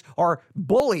preachers or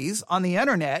bullies on the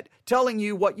internet telling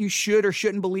you what you should or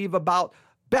shouldn't believe about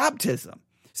baptism.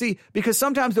 See, because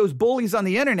sometimes those bullies on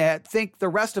the internet think the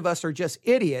rest of us are just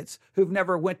idiots who've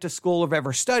never went to school or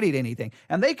ever studied anything.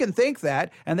 And they can think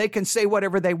that, and they can say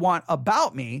whatever they want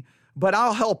about me, but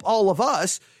I'll help all of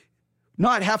us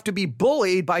not have to be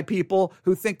bullied by people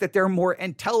who think that they're more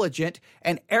intelligent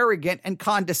and arrogant and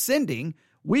condescending.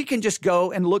 We can just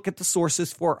go and look at the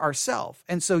sources for ourselves.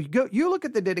 And so you look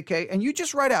at the Didache and you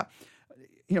just write out,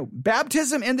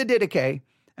 baptism in the Didache,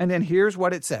 and then here's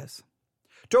what it says.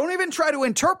 Don't even try to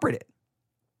interpret it.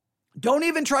 Don't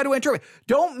even try to interpret.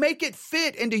 Don't make it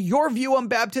fit into your view on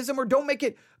baptism, or don't make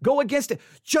it go against it.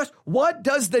 Just what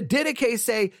does the Didache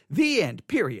say? The end,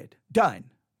 period. Done.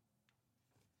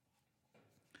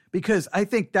 Because I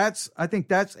think that's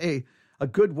a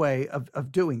good way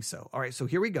of doing so. All right, so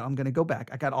here we go. I'm going to go back.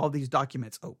 I got all these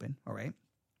documents open. All right,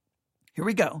 here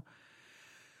we go.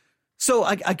 So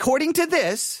according to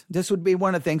this would be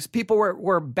one of the things. People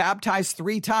were baptized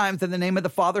 3 times in the name of the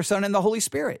Father, Son, and the Holy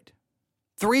Spirit.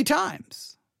 3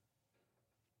 times.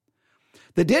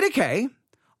 The Didache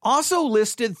also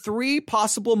listed 3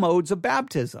 possible modes of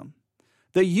baptism.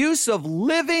 The use of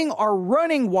living or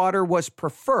running water was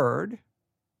preferred.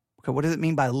 Okay, what does it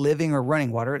mean by living or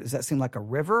running water? Does that seem like a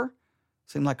river?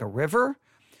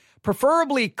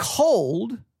 Preferably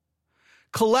cold,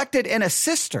 collected in a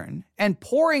cistern, and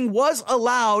pouring was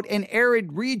allowed in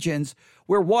arid regions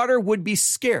where water would be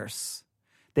scarce.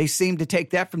 They seem to take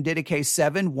that from Didache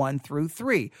 7, 1 through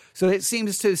 3. So it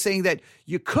seems to saying that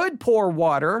you could pour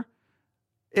water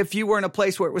if you were in a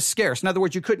place where it was scarce. In other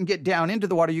words, you couldn't get down into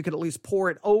the water. You could at least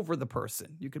pour it over the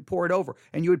person. You could pour it over,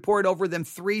 and you would pour it over them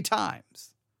 3 times.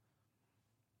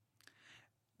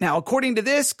 Now, according to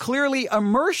this, clearly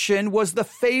immersion was the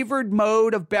favored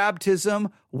mode of baptism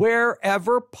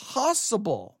wherever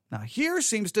possible. Now, here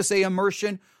seems to say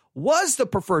immersion was the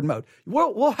preferred mode.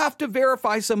 We'll have to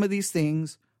verify some of these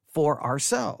things for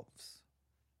ourselves.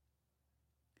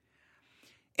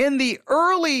 In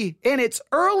its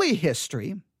early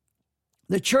history,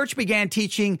 the church began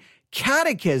teaching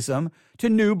catechism to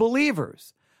new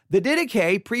believers. The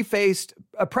Didache prefaced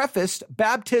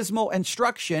baptismal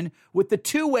instruction with the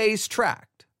 2 ways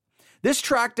tract. This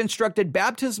tract instructed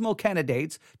baptismal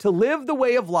candidates to live the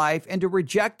way of life and to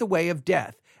reject the way of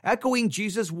death, echoing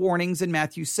Jesus' warnings in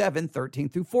Matthew 7, 13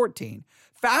 through 14.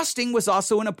 Fasting was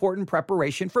also an important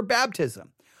preparation for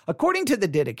baptism. According to the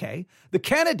Didache, the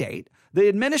candidate, the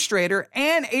administrator,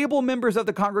 and able members of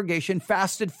the congregation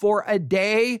fasted for a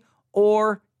day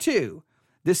or 2.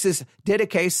 This is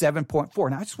Didache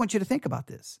 7.4. Now, I just want you to think about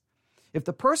this. If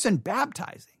the person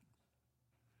baptizing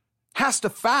has to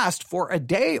fast for a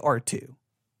day or 2,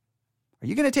 are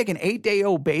you going to take an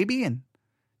 8-day-old baby and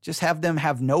just have them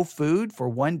have no food for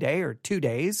 1 day or 2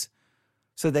 days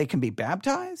so they can be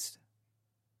baptized?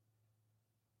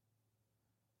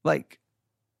 Like,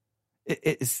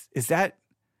 is that,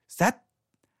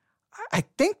 I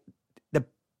think the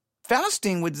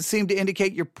fasting would seem to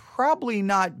indicate you're probably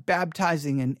not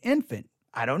baptizing an infant.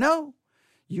 I don't know.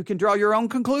 You can draw your own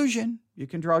conclusion.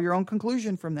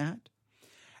 From that.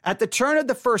 At the turn of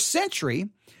the 1st century,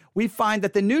 we find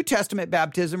that the New Testament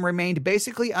baptism remained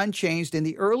basically unchanged in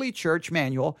the early church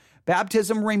manual.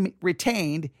 Baptism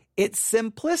retained its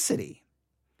simplicity.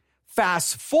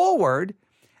 Fast forward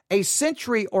a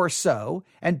century or so,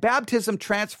 and baptism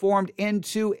transformed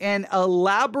into an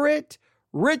elaborate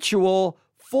ritual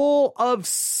full of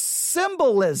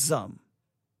symbolism.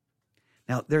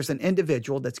 Now, there's an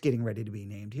individual that's getting ready to be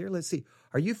named here. Let's see.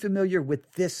 Are you familiar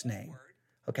with this name?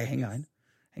 Okay, hang on.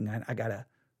 I got to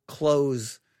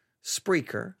close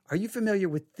Spreaker. Are you familiar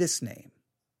with this name?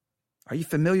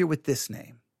 Hippolytus.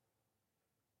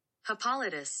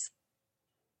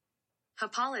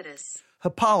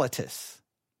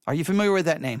 Are you familiar with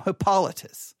that name?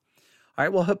 Hippolytus. All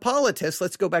right, well, Hippolytus,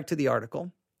 let's go back to the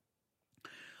article.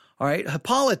 All right,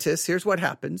 Hippolytus, here's what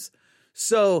happens.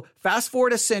 So fast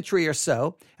forward a century or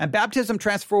so, and baptism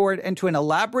transformed into an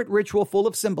elaborate ritual full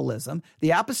of symbolism.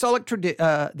 The apostolic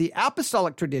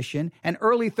tradition and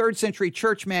early 3rd century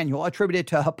church manual attributed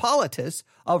to Hippolytus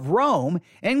of Rome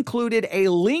included a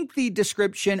lengthy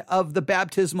description of the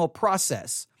baptismal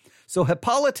process. So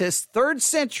Hippolytus, 3rd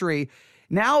century,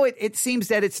 now it seems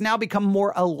that it's now become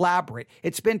more elaborate.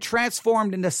 It's been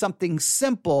transformed into something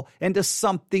simple, into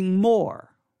something more.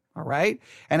 All right.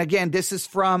 And again, this is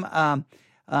from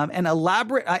an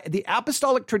elaborate, the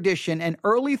apostolic tradition and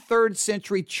early 3rd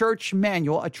century church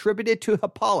manual attributed to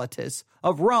Hippolytus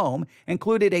of Rome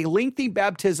included a lengthy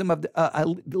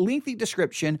lengthy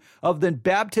description of the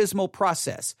baptismal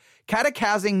process.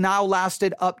 Catechizing now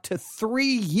lasted up to 3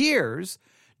 years,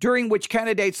 during which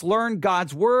candidates learned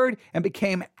God's word and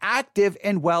became active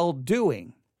in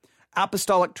well-doing.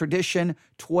 Apostolic Tradition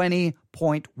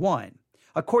 20.1.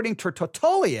 According to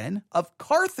Tertullian of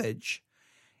Carthage,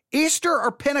 Easter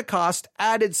or Pentecost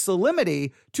added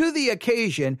solemnity to the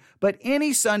occasion, but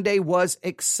any Sunday was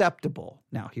acceptable.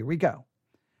 Now, here we go.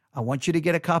 I want you to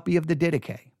get a copy of the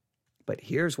Didache, but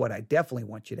here's what I definitely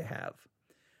want you to have.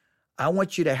 I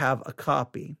want you to have a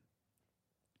copy.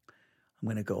 I'm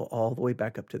going to go all the way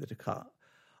back up to the top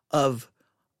of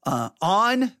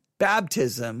on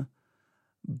baptism,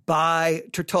 by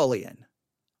Tertullian.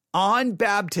 On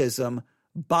baptism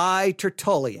by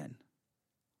Tertullian.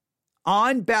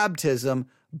 On baptism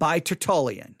by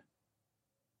Tertullian.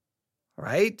 All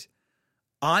right?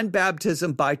 On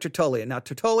baptism by Tertullian. Now,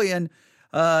 Tertullian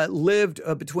lived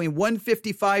between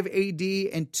 155 AD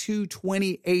and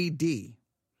 220 AD.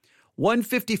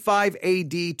 155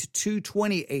 AD to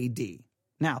 220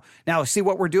 AD. Now, see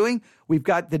what we're doing? We've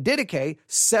got the Didache,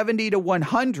 70 to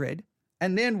 100,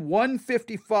 and then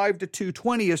 155 to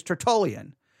 220 is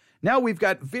Tertullian. Now we've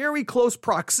got very close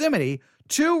proximity,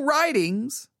 two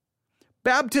writings.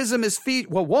 Baptism is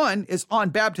one is on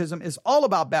baptism, is all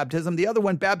about baptism. The other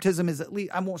one, baptism, is at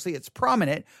least, I won't say it's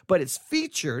prominent, but it's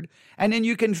featured. And then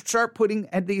you can start putting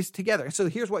these together. So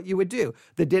here's what you would do.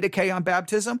 The Didache on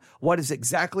baptism, what does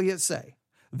exactly it say?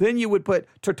 Then you would put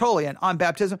Tertullian on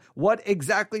baptism. What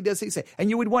exactly does he say? And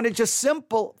you would want to just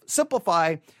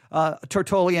simplify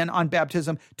Tertullian on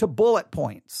baptism to bullet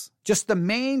points. Just the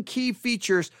main key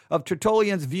features of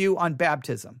Tertullian's view on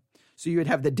baptism. So you would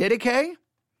have the Didache,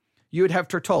 you would have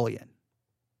Tertullian.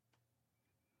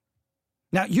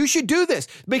 Now, you should do this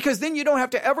because then you don't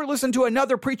have to ever listen to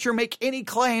another preacher make any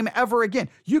claim ever again.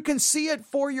 You can see it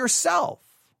for yourself.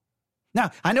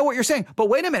 Now, I know what you're saying, but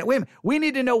wait a minute. We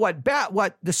need to know what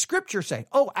the scriptures say.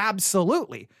 Oh,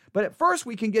 absolutely. But at first,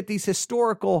 we can get these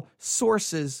historical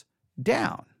sources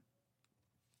down.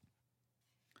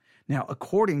 Now,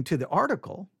 according to the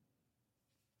article,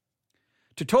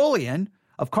 Tertullian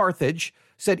of Carthage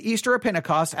said Easter or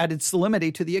Pentecost added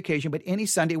solemnity to the occasion, but any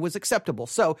Sunday was acceptable.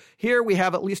 So here we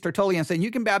have at least Tertullian saying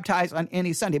you can baptize on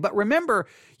any Sunday. But remember,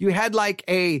 you had like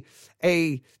the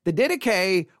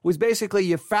Didache was basically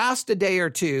you fast a day or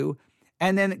two,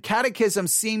 and then catechism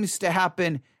seems to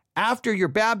happen after your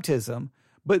baptism.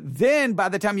 But then by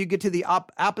the time you get to the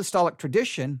apostolic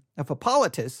tradition of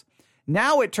Hippolytus,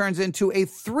 now it turns into a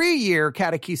 3-year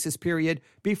catechesis period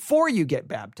before you get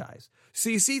baptized. So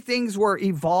you see things were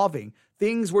evolving.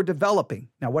 Things were developing.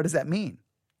 Now, what does that mean?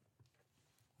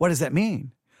 What does that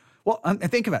mean? Well,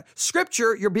 think about it.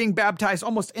 Scripture, you're being baptized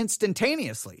almost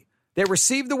instantaneously. They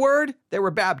received the word, they were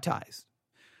baptized.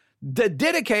 The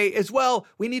Didache is, well,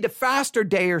 we need a faster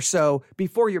day or so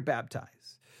before you're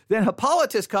baptized. Then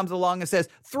Hippolytus comes along and says,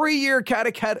 3-year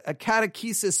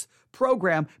catechesis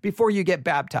program before you get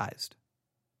baptized.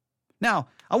 Now,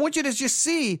 I want you to just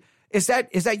see, is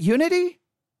that unity?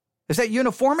 Is that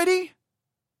uniformity?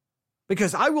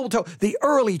 Because I will tell the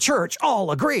early church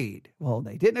all agreed. Well,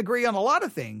 they didn't agree on a lot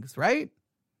of things, right?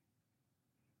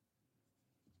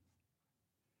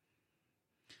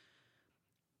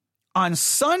 On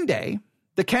Sunday,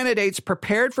 the candidates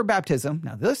prepared for baptism.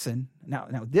 Now listen, now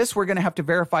this we're going to have to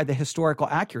verify the historical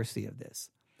accuracy of this.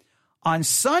 On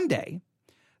Sunday,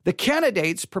 the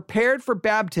candidates prepared for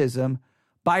baptism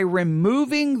by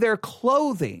removing their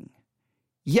clothing.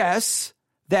 Yes,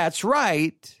 that's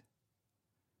right.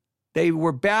 They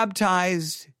were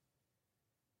baptized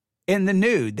in the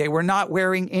nude. They were not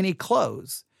wearing any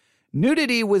clothes.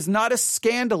 Nudity was not as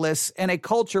scandalous in a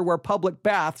culture where public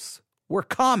baths were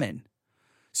common.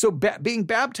 So being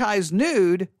baptized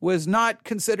nude was not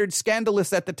considered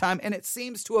scandalous at the time, and it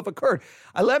seems to have occurred.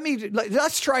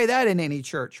 Let's try that in any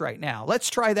church right now. Let's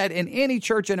try that in any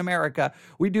church in America.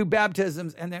 We do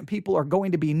baptisms, and then people are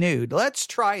going to be nude. Let's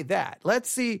try that. Let's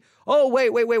see. Oh,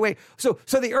 wait. So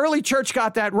the early church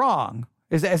got that wrong.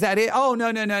 Is that it? Oh, no.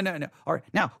 All right.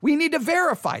 Now, we need to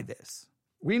verify this.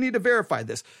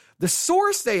 The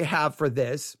source they have for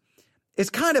this is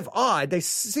kind of odd.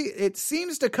 It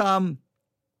seems to come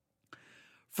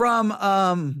from,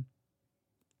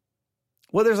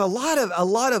 there's a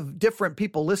lot of different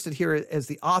people listed here as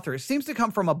the author. It seems to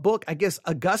come from a book, I guess,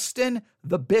 Augustine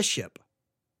the Bishop.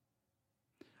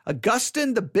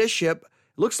 Augustine the Bishop,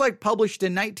 looks like published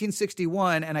in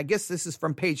 1961, and I guess this is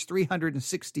from page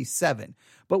 367.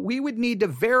 But we would need to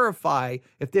verify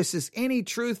if this is any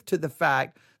truth to the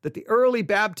fact that the early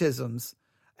baptisms,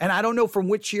 and I don't know from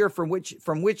which year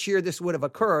this would have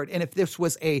occurred, and if this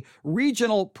was a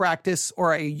regional practice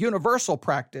or a universal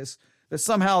practice, that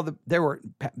somehow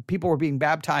people were being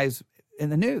baptized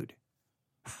in the nude.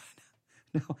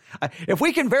 No, if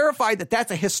we can verify that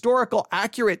that's a historical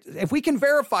accurate, if we can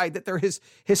verify that there is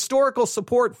historical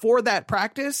support for that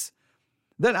practice,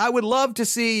 then I would love to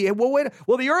see,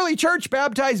 the early church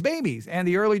baptized babies and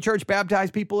the early church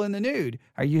baptized people in the nude.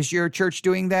 Is your church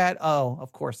doing that? Oh,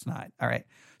 of course not. All right.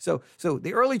 So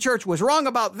the early church was wrong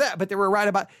about that, but they were right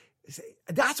about.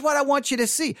 That's what I want you to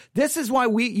see. This is why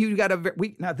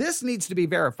now this needs to be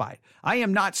verified. I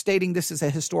am not stating this as a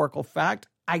historical fact.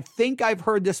 I think I've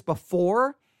heard this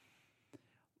before,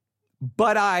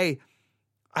 but I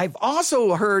I've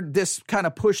also heard this kind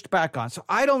of pushed back on. So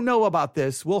I don't know about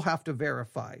this. We'll have to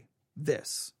verify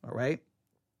this. All right.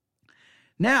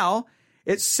 Now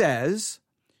it says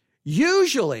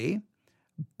usually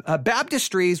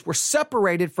baptistries were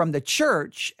separated from the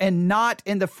church and not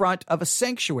in the front of a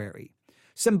sanctuary.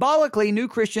 Symbolically, new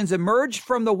Christians emerged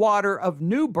from the water of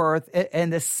new birth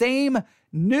in the same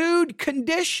nude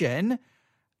condition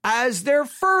as their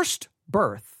first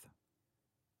birth.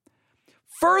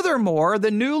 Furthermore,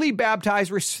 the newly baptized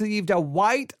received a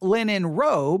white linen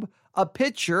robe, a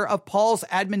picture of Paul's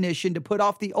admonition to put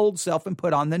off the old self and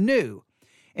put on the new.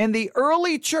 In the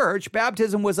early church,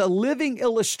 baptism was a living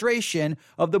illustration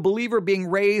of the believer being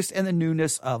raised in the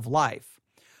newness of life.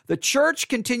 The church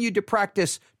continued to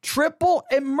practice triple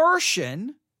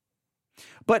immersion,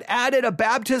 but added a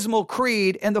baptismal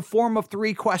creed in the form of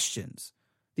 3 questions.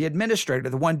 The administrator,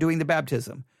 the one doing the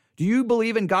baptism: do you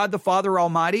believe in God the Father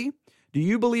Almighty? Do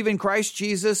you believe in Christ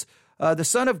Jesus, the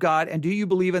Son of God? And do you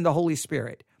believe in the Holy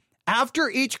Spirit? After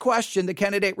each question, the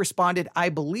candidate responded, I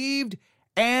believed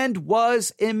and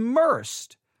was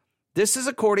immersed. This is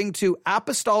according to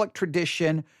Apostolic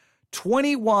Tradition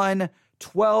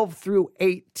 21:12 through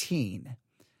 18.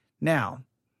 Now,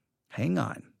 hang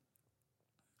on.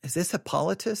 Is this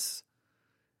Hippolytus?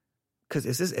 Because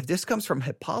if this comes from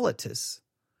Hippolytus,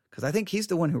 because I think he's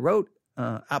the one who wrote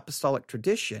Apostolic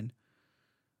Tradition.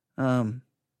 Yeah,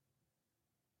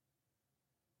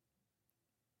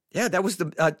 that was the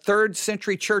 3rd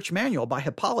century church manual by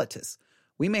Hippolytus.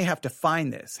 We may have to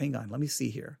find this. Hang on, let me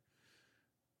see here.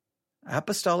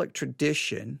 Apostolic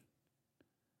Tradition.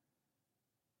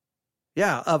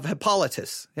 Yeah, of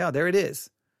Hippolytus. Yeah, there it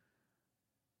is.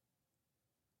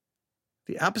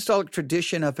 The Apostolic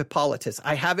Tradition of Hippolytus.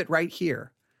 I have it right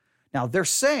here. Now, they're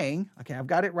saying, okay, I've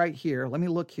got it right here. Let me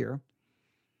look here.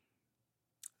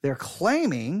 They're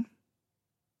claiming,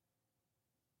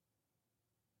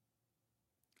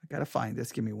 I got to find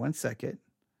this. Give me 1 second.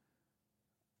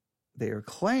 They are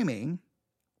claiming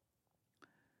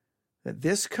that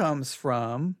this comes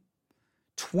from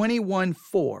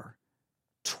 21:4.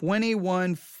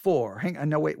 21:4. Hang on.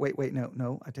 No, wait.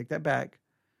 No, I take that back.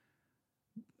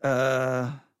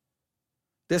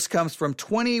 This comes from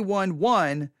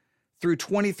 21:1 through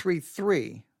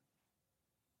 23:3.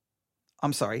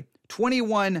 I'm sorry,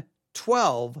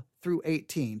 21:12 through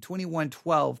 18.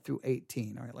 21:12 through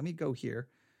 18. All right, let me go here.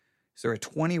 Is there a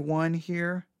 21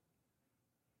 here?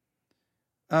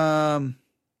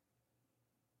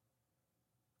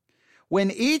 When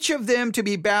each of them to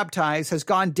be baptized has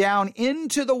gone down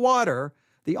into the water,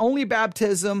 the only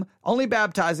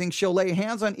baptizing shall lay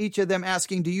hands on each of them,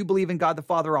 asking, do you believe in God the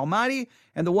Father Almighty?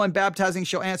 And the one baptizing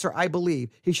shall answer, I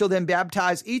believe. He shall then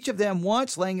baptize each of them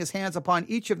once, laying his hands upon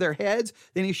each of their heads.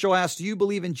 Then he shall ask, do you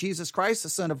believe in Jesus Christ, the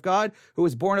Son of God, who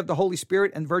was born of the Holy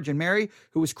Spirit and Virgin Mary,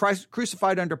 who was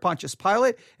crucified under Pontius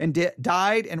Pilate, and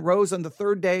died and rose on the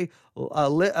third day,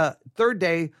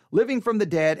 living from the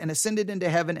dead, and ascended into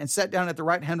heaven, and sat down at the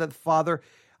right hand of the Father,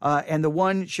 and the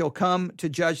one shall come to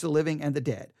judge the living and the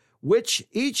dead. When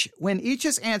each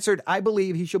has answered, I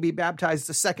believe, he shall be baptized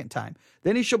the second time.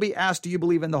 Then he shall be asked, do you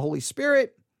believe in the Holy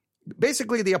Spirit?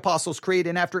 Basically the Apostles' Creed.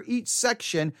 And after each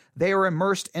section, they are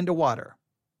immersed into water.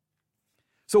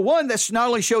 So one that not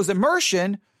only shows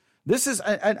immersion, this is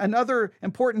another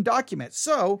important document.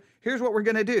 So here's what we're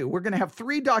going to do. We're going to have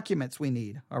 3 documents we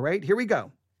need. All right, here we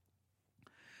go.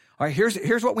 All right,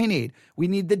 here's what we need. We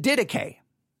need the Didache.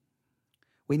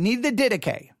 We need the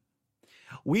Didache.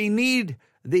 We need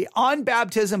the On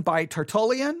Baptism by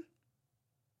Tertullian.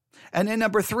 And then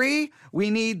number 3, we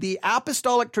need the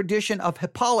Apostolic Tradition of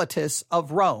Hippolytus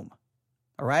of Rome.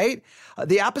 All right.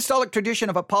 The Apostolic Tradition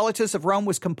of Hippolytus of Rome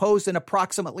was composed in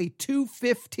approximately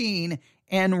 215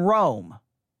 in Rome.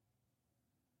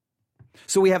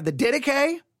 So we have the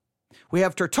Didache, we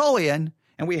have Tertullian,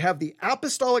 and we have the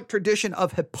Apostolic Tradition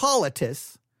of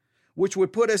Hippolytus, which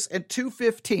would put us at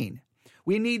 215.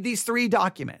 We need these 3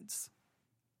 documents.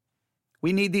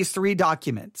 We need these 3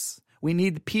 documents. We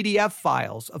need the PDF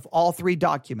files of all 3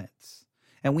 documents.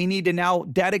 And we need to now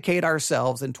dedicate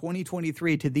ourselves in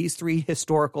 2023 to these 3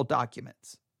 historical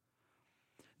documents.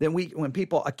 Then when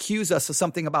people accuse us of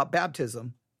something about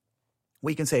baptism,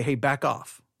 we can say, hey, back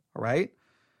off. All right.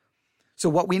 So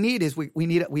what we need is we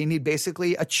need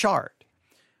basically a chart.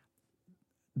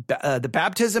 The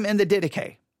baptism and the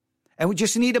Didache. And we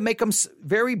just need to make them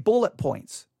very bullet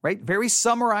points, right? Very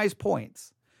summarized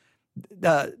points.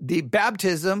 The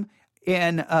baptism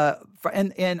in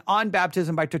On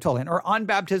Baptism by Tertullian, or On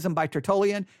Baptism by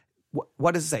Tertullian,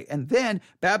 what does it say? And then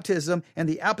baptism and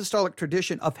the Apostolic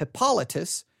Tradition of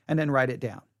Hippolytus, and then write it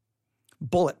down.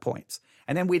 Bullet points.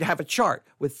 And then we'd have a chart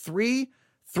with 3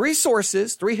 3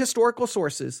 sources, 3 historical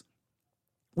sources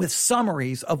with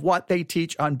summaries of what they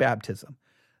teach on baptism.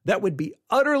 That would be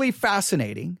utterly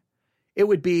fascinating. It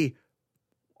would be,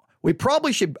 we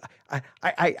probably should,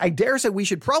 I dare say we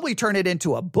should probably turn it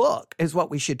into a book is what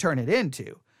we should turn it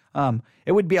into.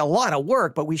 It would be a lot of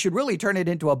work, but we should really turn it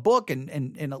into a book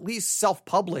and at least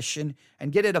self-publish and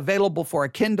get it available for a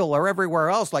Kindle or everywhere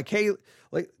else. Like, hey,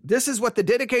 like this is what the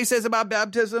Didache says about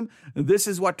baptism. This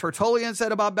is what Tertullian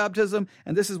said about baptism.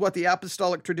 And this is what the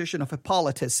apostolic tradition of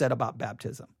Hippolytus said about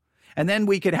baptism. And then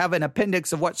we could have an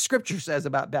appendix of what Scripture says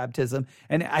about baptism.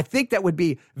 And I think that would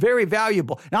be very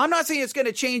valuable. Now, I'm not saying it's going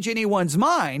to change anyone's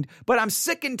mind, but I'm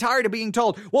sick and tired of being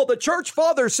told, well, the church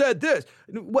father said this.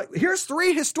 Here's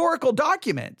 3 historical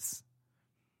documents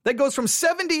that goes from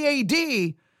 70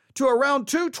 AD to around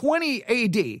 220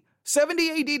 AD,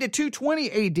 70 AD to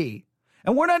 220 AD.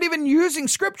 And we're not even using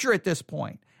Scripture at this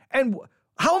point. And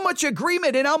how much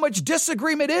agreement and how much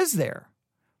disagreement is there?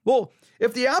 Well,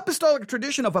 if the apostolic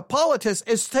tradition of Hippolytus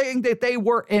is saying that they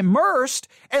were immersed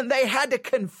and they had to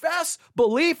confess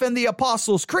belief in the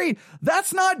Apostles' Creed,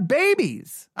 that's not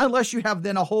babies, unless you have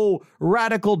then a whole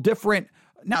radical different.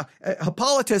 Now,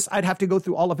 Hippolytus, I'd have to go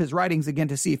through all of his writings again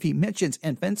to see if he mentions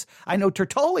infants. I know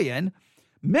Tertullian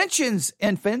mentions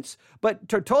infants, but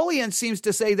Tertullian seems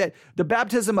to say that the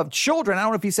baptism of children, I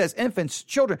don't know if he says infants,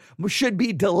 children, should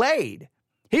be delayed.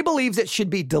 He believes it should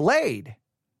be delayed.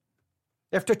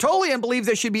 If Tertullian believes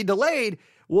it should be delayed,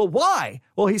 well, why?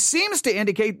 Well, he seems to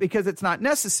indicate because it's not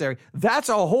necessary. That's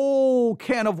a whole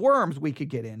can of worms we could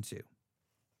get into.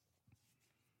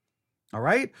 All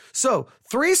right? So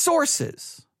 3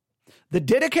 sources. The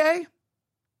Didache,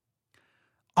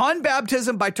 on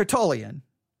baptism by Tertullian,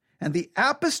 and the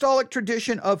apostolic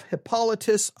tradition of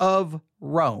Hippolytus of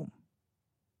Rome.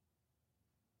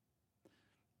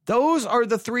 Those are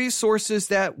the 3 sources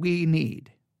that we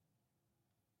need.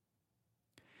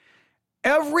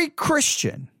 Every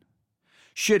Christian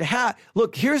should have,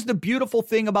 look, here's the beautiful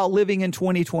thing about living in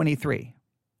 2023.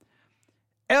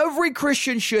 Every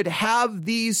Christian should have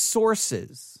these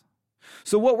sources.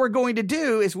 So what we're going to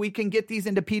do is we can get these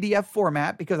into PDF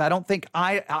format because I don't think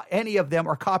any of them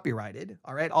are copyrighted.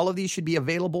 All right. All of these should be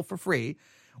available for free.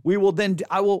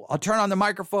 I'll turn on the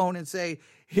microphone and say,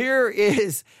 here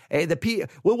is we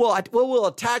will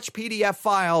attach PDF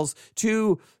files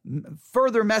to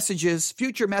further messages,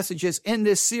 future messages in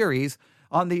this series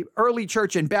on the early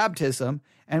church and baptism,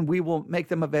 and we will make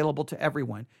them available to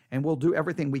everyone, and we'll do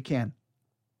everything we can.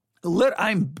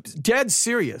 I'm dead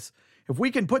serious. If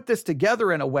we can put this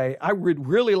together in a way, I would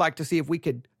really like to see if we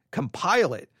could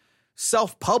compile it,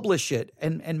 self-publish it,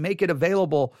 and make it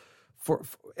available for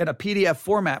in a PDF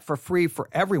format for free for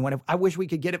everyone. I wish we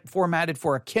could get it formatted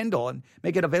for a Kindle and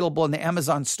make it available in the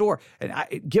Amazon store and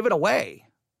give it away.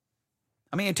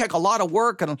 I mean, it take a lot of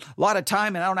work and a lot of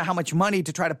time, and I don't know how much money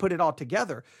to try to put it all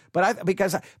together. But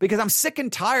because I'm sick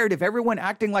and tired of everyone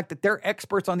acting like that they're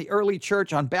experts on the early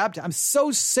church on baptism. I'm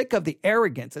so sick of the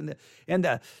arrogance and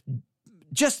the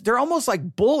just they're almost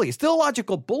like bullies,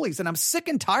 theological bullies, and I'm sick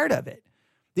and tired of it.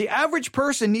 The average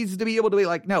person needs to be able to be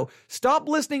like, no, stop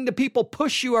listening to people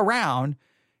push you around.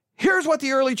 Here's what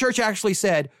the early church actually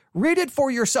said. Read it for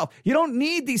yourself. You don't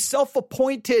need these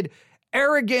self-appointed,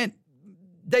 arrogant,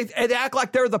 they act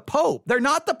like they're the Pope. They're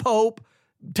not the Pope.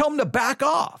 Tell them to back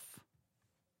off.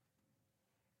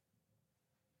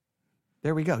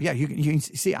 There we go. Yeah, you can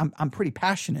see I'm pretty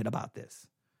passionate about this.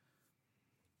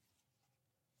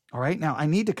 All right, now I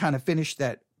need to kind of finish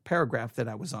that paragraph that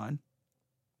I was on.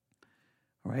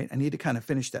 All right, I need to kind of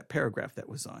finish that paragraph that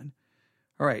was on.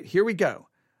 All right, here we go.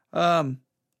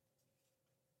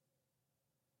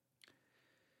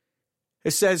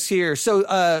 It says here, so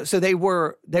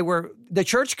the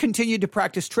church continued to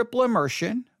practice triple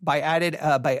immersion but added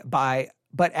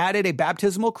a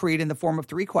baptismal creed in the form of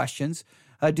 3 questions.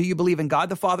 Do you believe in God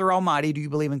the Father Almighty? Do you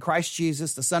believe in Christ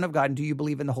Jesus, the Son of God? And do you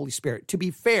believe in the Holy Spirit? To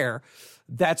be fair,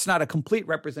 that's not a complete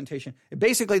representation.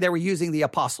 Basically, they were using the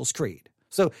Apostles' Creed.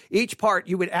 So each part,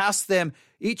 you would ask them,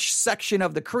 each section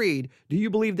of the creed, do you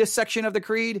believe this section of the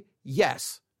creed?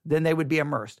 Yes. Then they would be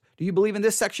immersed. Do you believe in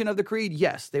this section of the creed?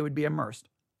 Yes, they would be immersed.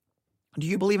 Do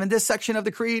you believe in this section of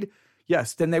the creed?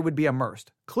 Yes, then they would be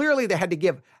immersed. Clearly, they had to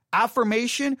give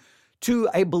affirmation to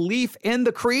a belief in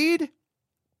the creed,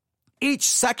 each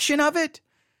section of it,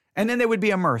 and then they would be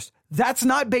immersed. That's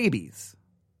not babies.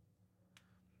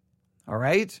 All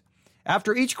right?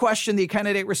 After each question, the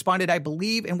candidate responded, I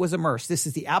believe, and was immersed. This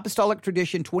is the Apostolic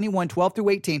Tradition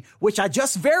 21:12-18, which I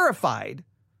just verified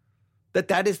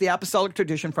that is the Apostolic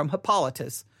Tradition from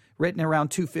Hippolytus, written around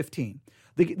 215.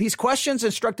 These questions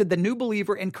instructed the new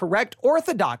believer in correct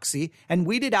orthodoxy and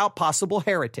weeded out possible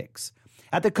heretics.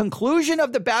 At the conclusion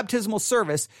of the baptismal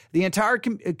service, the entire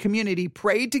community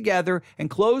prayed together and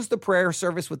closed the prayer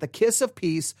service with a kiss of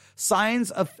peace,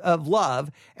 signs of love,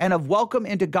 and of welcome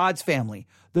into God's family.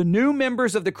 The new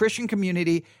members of the Christian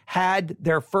community had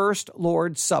their first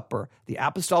Lord's Supper, the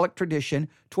apostolic tradition,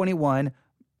 21,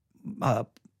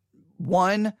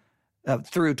 1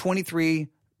 through 23,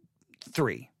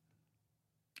 3.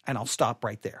 And I'll stop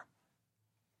right there.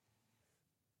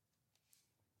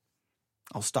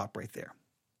 I'll stop right there.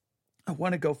 I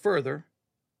want to go further.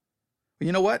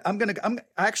 You know what? I'm going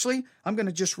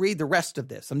to just read the rest of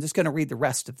this. I'm just going to read the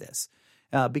rest of this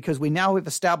because we now have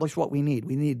established what we need.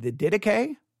 We need the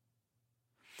Didache.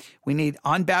 We need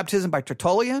On Baptism by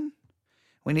Tertullian.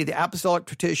 We need the Apostolic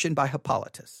Tradition by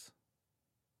Hippolytus.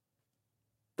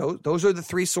 Those are the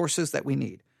three sources that we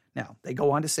need. Now, they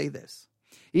go on to say this.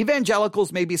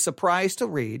 Evangelicals may be surprised to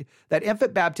read that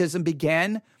infant baptism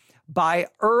began by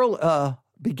early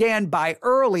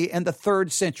in the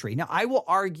 3rd century. Now, I will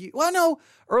argue,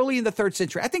 early in the 3rd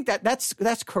century. I think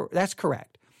that's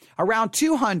correct. Around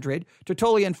 200,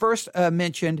 Tertullian first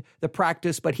mentioned the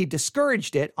practice, but he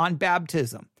discouraged it on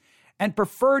baptism and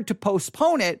preferred to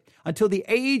postpone it until the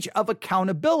age of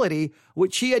accountability,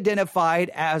 which he identified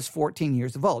as 14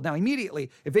 years of old. Now, immediately,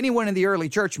 if anyone in the early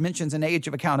church mentions an age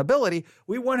of accountability,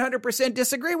 we 100%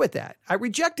 disagree with that. I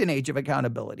reject an age of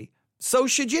accountability. So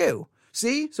should you.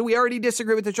 See? So we already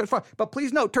disagree with the church. But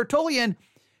please note, Tertullian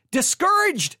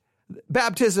discouraged the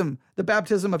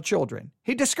baptism of children.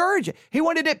 He discouraged it. He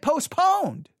wanted it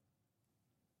postponed.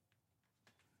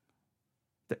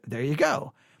 There you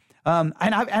go. And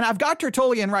I've got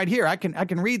Tertullian right here. I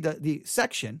can read the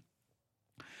section.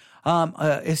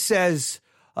 It says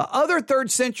other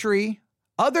third century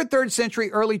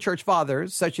early church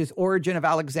fathers, such as Origen of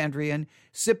Alexandria and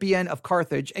Cyprian of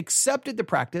Carthage, accepted the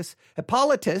practice.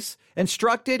 Hippolytus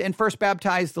instructed and first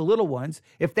baptized the little ones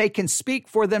if they can speak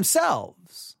for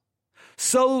themselves.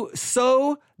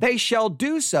 So they shall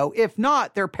do so. If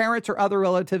not, their parents or other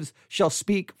relatives shall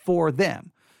speak for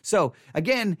them. So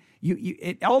again,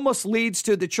 it almost leads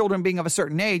to the children being of a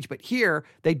certain age, but here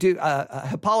they do.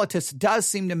 Hippolytus does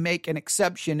seem to make an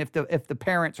exception if the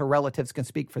parents or relatives can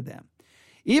speak for them.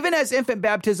 Even as infant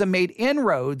baptism made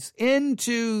inroads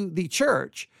into the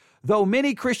church, though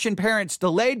many Christian parents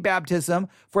delayed baptism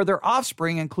for their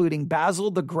offspring, including Basil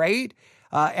the Great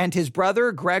and his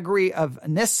brother Gregory of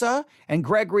Nyssa and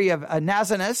Gregory of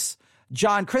Nazianzus,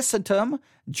 John Chrysostom,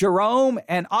 Jerome,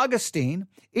 and Augustine,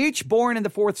 each born in the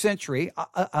 4th century.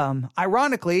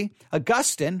 Ironically,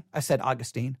 Augustine,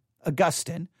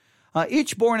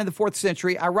 each born in the 4th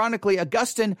century,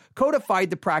 Augustine codified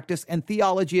the practice and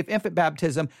theology of infant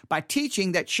baptism by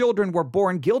teaching that children were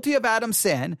born guilty of Adam's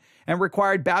sin and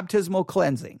required baptismal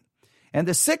cleansing. In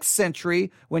the 6th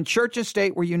century, when church and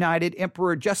state were united,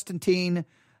 Emperor Justinian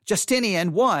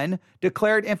I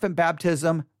declared infant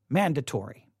baptism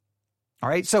mandatory. All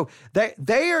right, so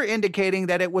they are indicating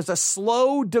that it was a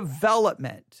slow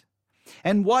development.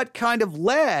 And what kind of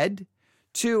led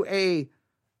to a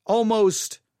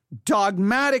almost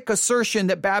dogmatic assertion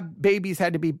that babies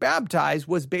had to be baptized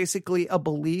was basically a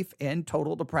belief in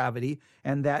total depravity,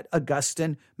 and that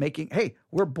Augustine making, hey,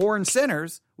 we're born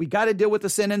sinners. We got to deal with the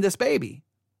sin in this baby.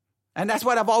 And that's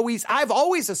what I've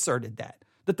always asserted that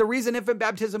the reason infant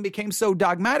baptism became so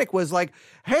dogmatic was like,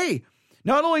 hey,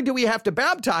 not only do we have to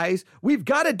baptize, we've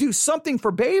got to do something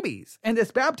for babies. And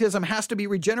this baptism has to be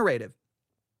regenerative.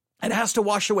 It has to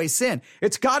wash away sin.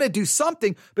 It's got to do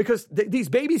something because these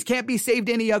babies can't be saved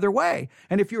any other way.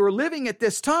 And if you were living at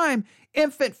this time,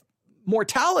 infant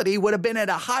mortality would have been at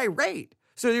a high rate.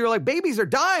 So you're like, babies are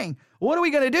dying. What are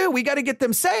we going to do? We got to get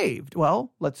them saved.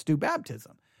 Well, let's do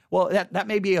baptism. Well, that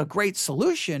may be a great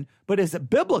solution, but is it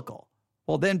biblical?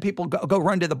 Well, then people go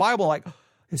run to the Bible like,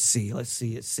 let's see.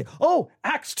 Oh,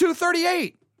 Acts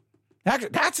 2:38.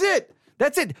 That's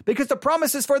it. Because the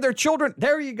promise is for their children.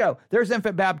 There you go. There's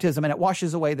infant baptism, and it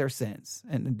washes away their sins.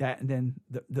 And then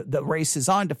the race is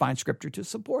on to find scripture to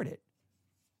support it.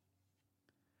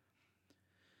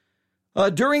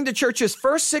 During the church's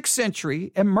first 6th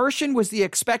century, immersion was the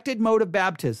expected mode of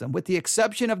baptism, with the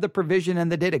exception of the provision in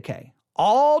the Didache.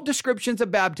 All descriptions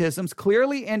of baptisms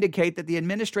clearly indicate that the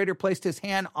administrator placed his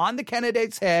hand on the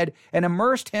candidate's head and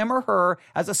immersed him or her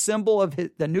as a symbol of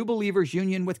the new believer's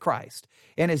union with Christ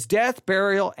in his death,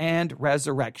 burial, and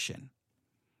resurrection.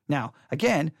 Now,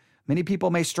 again, many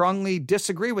people may strongly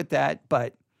disagree with that,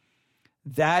 but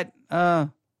that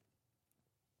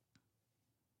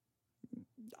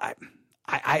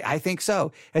I think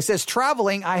so. It says,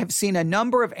 traveling, I have seen a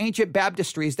number of ancient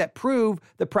baptistries that prove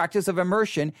the practice of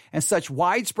immersion in such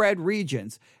widespread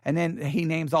regions. And then he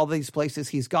names all these places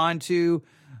he's gone to.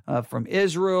 from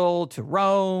Israel to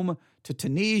Rome to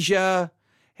Tunisia.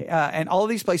 And all of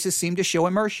these places seem to show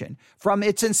immersion. From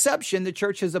its inception, the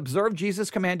church has observed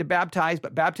Jesus' command to baptize,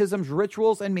 but baptism's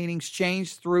rituals and meanings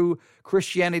changed through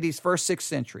Christianity's first 6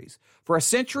 centuries. For a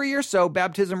century or so,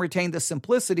 baptism retained the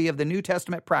simplicity of the New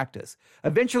Testament practice.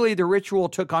 Eventually, the ritual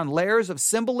took on layers of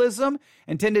symbolism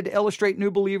intended to illustrate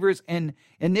new believers in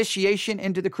initiation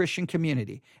into the Christian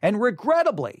community. And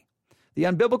regrettably, the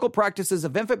unbiblical practices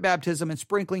of infant baptism and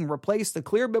sprinkling replaced the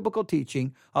clear biblical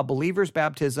teaching of believers'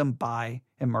 baptism by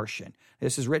immersion.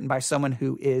 This is written by someone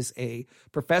who is a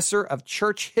professor of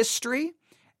church history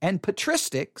and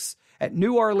patristics at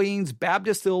New Orleans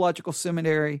Baptist Theological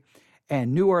Seminary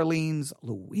and New Orleans,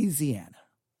 Louisiana.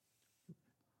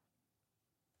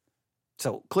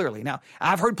 So clearly, now,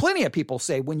 I've heard plenty of people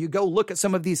say when you go look at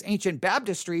some of these ancient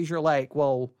baptistries, you're like,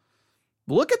 well,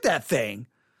 look at that thing.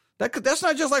 That's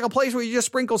not just like a place where you just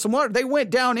sprinkle some water. They went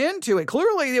down into it.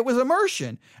 Clearly, it was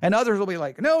immersion. And others will be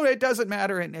like, no, it doesn't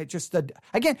matter. And it just,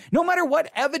 again, no matter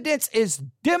what evidence is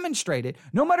demonstrated,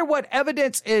 no matter what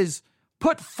evidence is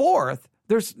put forth,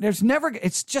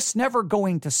 it's just never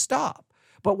going to stop.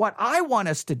 But what I want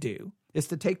us to do is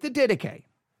to take the Didache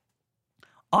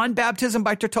on baptism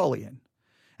by Tertullian,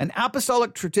 an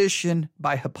apostolic tradition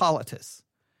by Hippolytus,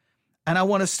 and I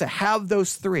want us to have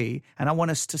those 3, and I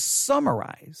want us to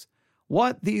summarize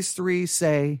what these 3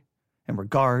 say in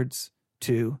regards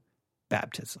to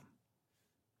baptism.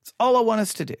 It's all I want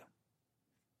us to do.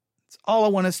 It's all I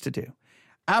want us to do.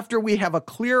 After we have a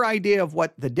clear idea of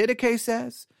what the Didache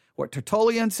says, what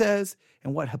Tertullian says,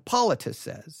 and what Hippolytus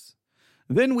says,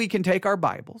 then we can take our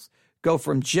Bibles, go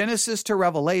from Genesis to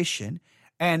Revelation,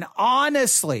 and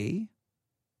honestly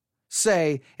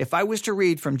say, if I was to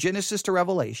read from Genesis to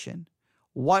Revelation,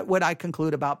 what would I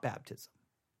conclude about baptism?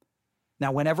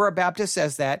 Now, whenever a Baptist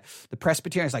says that, the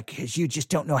Presbyterian is like, because you just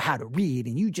don't know how to read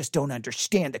and you just don't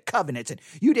understand the covenants and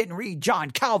you didn't read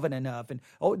John Calvin enough. And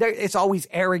it's always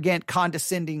arrogant,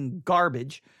 condescending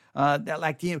garbage.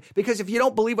 Because if you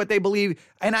don't believe what they believe,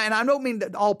 and I don't mean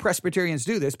that all Presbyterians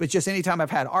do this, but just anytime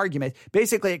I've had arguments,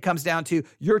 basically it comes down to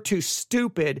you're too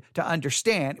stupid to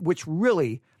understand, which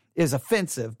really is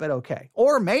offensive, but okay.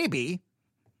 Or maybe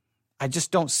I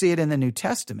just don't see it in the New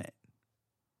Testament.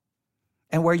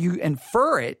 And where you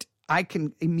infer it, I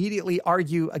can immediately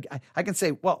argue. I can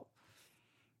say, well,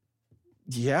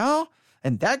 yeah,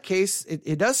 in that case,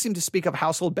 it does seem to speak of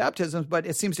household baptisms, but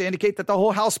it seems to indicate that the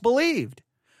whole house believed.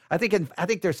 I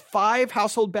think there's 5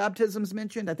 household baptisms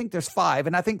mentioned. I think there's 5,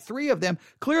 and I think 3 of them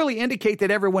clearly indicate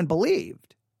that everyone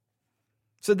believed.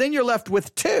 So then you're left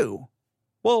with 2.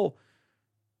 Well,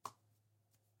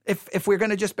 if we're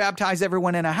going to just baptize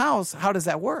everyone in a house, how does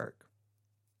that work?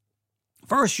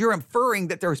 First, you're inferring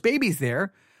that there's babies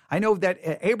there. I know that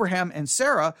Abraham and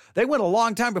Sarah, they went a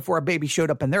long time before a baby showed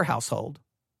up in their household.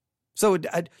 So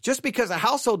just because a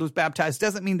household was baptized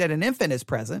doesn't mean that an infant is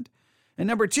present. And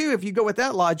number 2, if you go with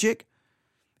that logic,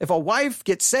 if a wife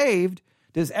gets saved,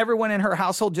 does everyone in her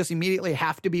household just immediately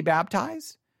have to be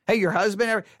baptized? Hey, your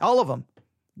husband, all of them,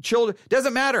 children,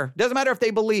 doesn't matter. Doesn't matter if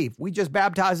they believe. We just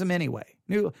baptize them anyway.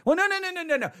 Well,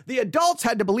 no. The adults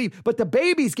had to believe, but the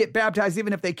babies get baptized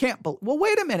even if they can't believe. Well,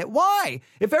 wait a minute. Why?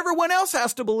 If everyone else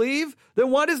has to believe,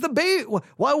 then what is the baby?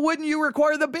 Why wouldn't you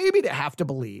require the baby to have to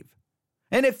believe?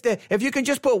 And if you can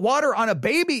just put water on a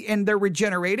baby and they're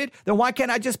regenerated, then why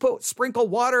can't I just sprinkle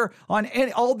water on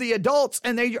all the adults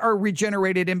and they are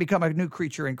regenerated and become a new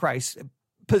creature in Christ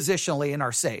positionally and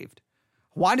are saved?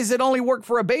 Why does it only work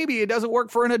for a baby? It doesn't work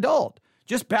for an adult.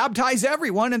 Just baptize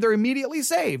everyone and they're immediately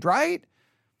saved, right?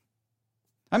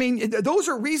 I mean, those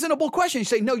are reasonable questions.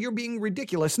 You say, no, you're being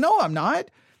ridiculous. No, I'm not.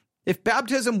 If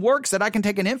baptism works that I can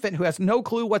take an infant who has no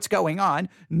clue what's going on,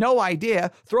 no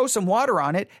idea, throw some water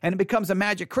on it, and it becomes a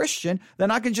magic Christian,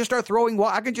 then I can just start throwing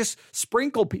water. I can just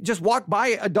just walk by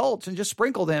adults and just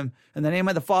sprinkle them in the name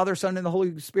of the Father, Son, and the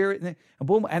Holy Spirit, and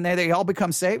boom, and then they all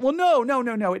become saved. Well,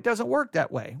 no, it doesn't work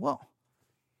that way. Well,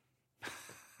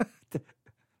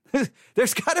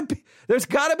 there's got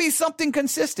to be something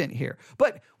consistent here.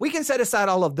 But we can set aside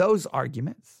all of those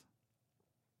arguments.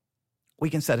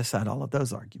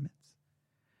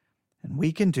 And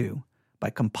we can do by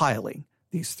compiling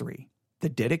these 3. The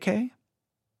Didache,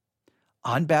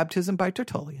 on baptism by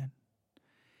Tertullian,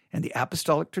 and the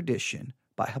apostolic tradition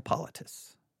by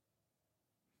Hippolytus.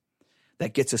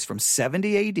 That gets us from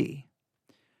 70 AD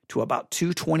to about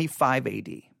 225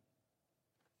 AD.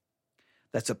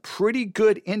 That's a pretty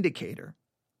good indicator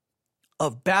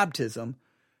of baptism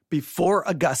before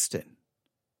Augustine.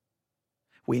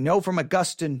 We know from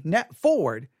Augustine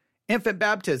forward, infant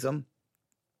baptism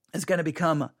is going to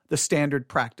become the standard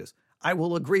practice. I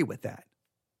will agree with that.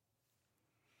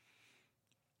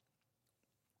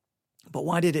 But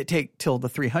why did it take till the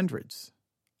 300s?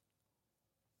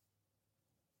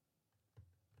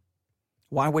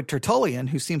 Why would Tertullian,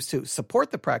 who seems to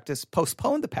support the practice,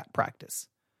 postpone the practice?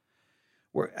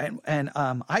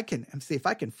 I can see if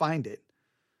I can find it.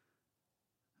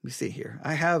 Let me see here.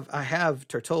 I have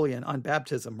Tertullian on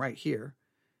baptism right here.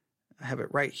 I have it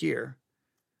right here.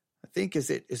 I think is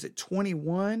it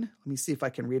 21? Let me see if I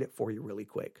can read it for you really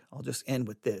quick. I'll just end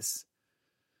with this.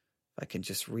 If I can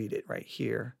just read it right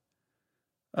here.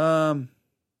 Is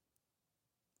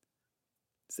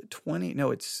it 20?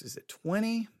 No, is it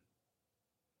 20?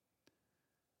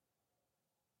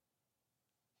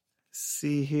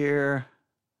 See here.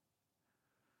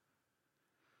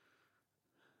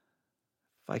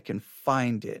 If I can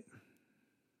find it.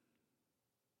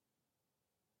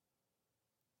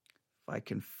 If I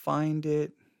can find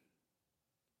it.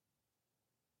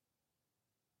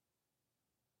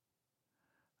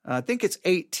 I think it's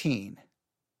 18.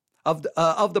 Of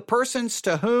the persons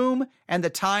to whom and the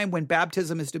time when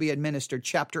baptism is to be administered,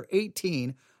 chapter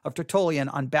 18 of Tertullian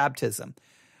on baptism.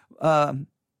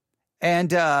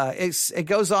 It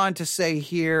goes on to say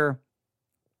here,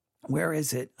 where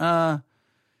is it?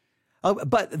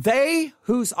 But they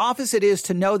whose office it is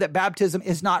to know that baptism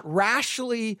is not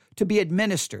rashly to be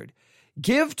administered,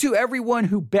 give to everyone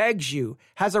who begs you,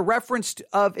 has a reference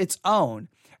of its own,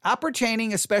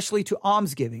 appertaining especially to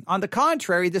almsgiving. On the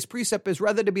contrary, this precept is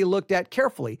rather to be looked at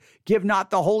carefully. Give not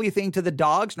the holy thing to the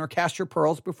dogs, nor cast your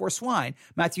pearls before swine.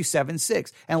 Matthew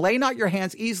 7:6. And lay not your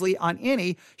hands easily on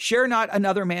any, share not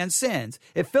another man's sins.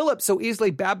 If Philip so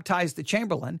easily baptized the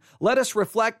chamberlain, let us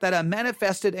reflect that a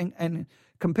manifested and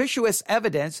compitious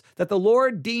evidence that the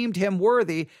Lord deemed him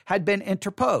worthy had been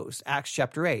interposed. Acts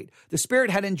chapter 8. The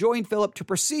Spirit had enjoined Philip to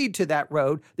proceed to that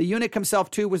road. The eunuch himself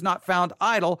too was not found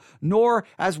idle, nor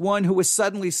as one who was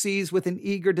suddenly seized with an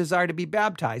eager desire to be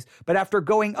baptized, but after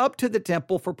going up to the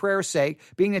temple for prayer's sake,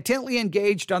 being intently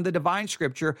engaged on the divine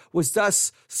scripture, was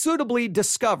thus suitably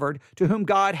discovered, to whom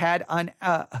God had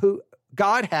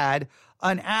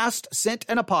unasked sent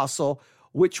an apostle,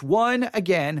 which one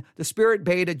again the Spirit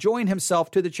bade adjoin himself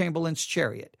to the chamberlain's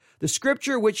chariot. The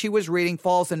scripture which he was reading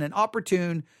falls in an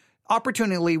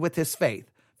opportunity with his faith.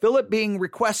 Philip, being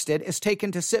requested, is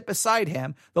taken to sit beside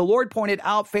him. The Lord pointed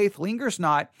out, faith lingers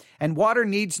not, and water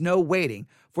needs no waiting,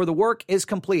 for the work is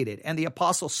completed. And the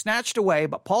apostle snatched away,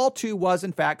 but Paul too was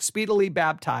in fact speedily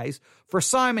baptized. For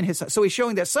Simon his son. So he's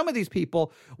showing that some of these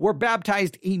people were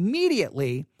baptized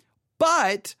immediately,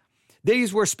 but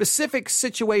these were specific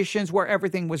situations where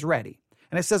everything was ready.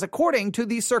 And it says, according to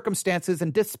these circumstances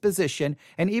and disposition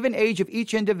and even age of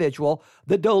each individual,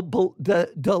 the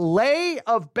delay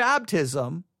of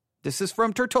baptism, this is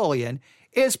from Tertullian,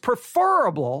 is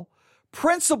preferable.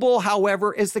 Principle,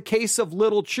 however, is the case of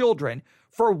little children.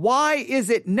 For why is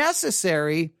it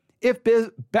necessary if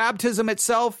baptism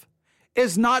itself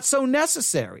is not so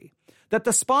necessary? That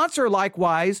the sponsor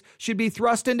likewise should be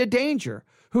thrust into danger,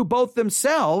 who both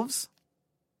themselves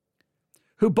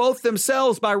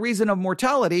by reason of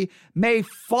mortality may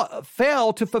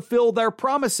fail to fulfill their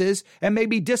promises and may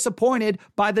be disappointed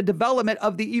by the development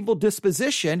of the evil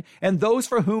disposition and those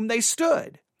for whom they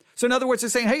stood. So in other words,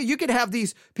 it's saying, hey, you could have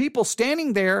these people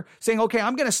standing there saying, okay,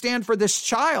 I'm going to stand for this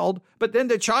child, but then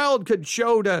the child could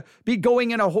show to be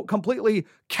going in a completely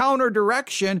counter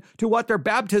direction to what their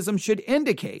baptism should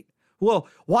indicate. Well,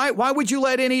 why would you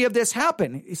let any of this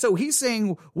happen? So he's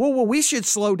saying, well, we should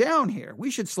slow down here. We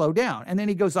should slow down. And then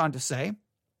he goes on to say,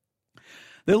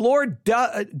 the Lord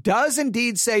does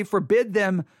indeed say, forbid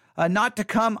them not to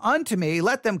come unto me.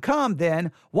 Let them come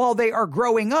then while they are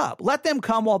growing up. Let them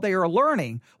come while they are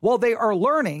learning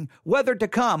whether to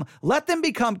come. Let them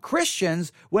become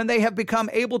Christians when they have become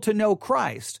able to know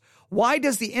Christ. Why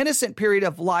does the innocent period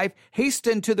of life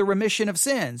hasten to the remission of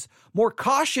sins? More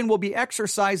caution will be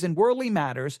exercised in worldly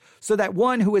matters, so that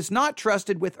one who is not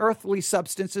trusted with earthly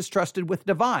substance is trusted with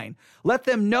divine. Let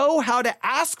them know how to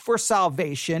ask for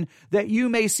salvation, that you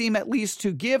may seem at least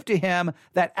to give to him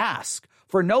that ask.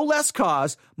 For no less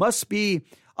cause must be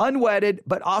unwedded,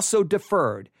 but also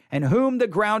deferred, and whom the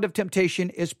ground of temptation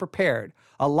is prepared,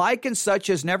 alike in such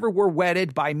as never were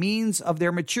wedded by means of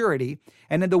their maturity,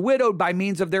 and in the widowed by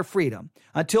means of their freedom,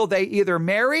 until they either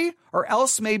marry or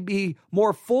else may be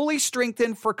more fully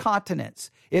strengthened for continence.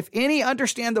 If any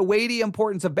understand the weighty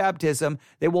importance of baptism,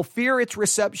 they will fear its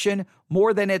reception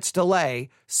more than its delay.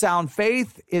 Sound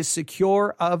faith is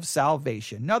secure of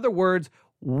salvation. In other words,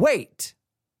 wait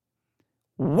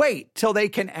till they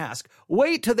can ask.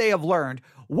 Wait till they have learned.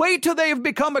 Wait till they have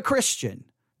become a Christian.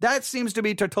 That seems to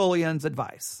be Tertullian's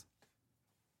advice.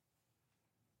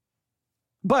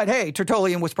 But hey,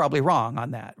 Tertullian was probably wrong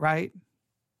on that, right?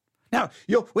 Now,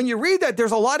 when you read that,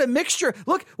 there's a lot of mixture.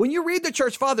 Look, when you read the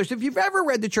church fathers, if you've ever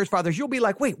read the church fathers, you'll be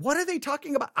like, wait, what are they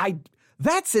talking about?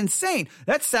 That's insane.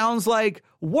 That sounds like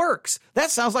works.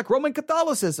 That sounds like Roman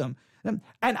Catholicism. And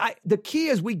the key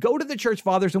is we go to the church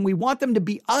fathers and we want them to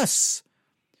be us.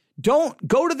 Don't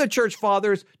go to the church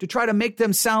fathers to try to make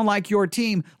them sound like your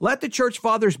team. Let the church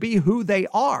fathers be who they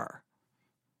are.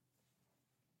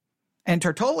 And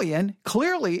Tertullian,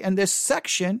 clearly in this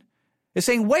section, is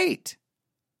saying, wait.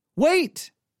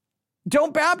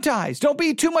 Don't baptize. Don't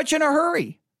be too much in a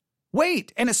hurry.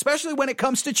 Wait. And especially when it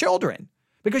comes to children,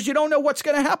 because you don't know what's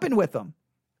going to happen with them.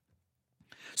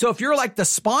 So if you're like the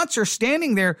sponsor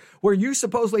standing there where you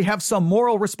supposedly have some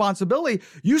moral responsibility,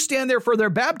 you stand there for their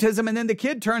baptism and then the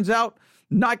kid turns out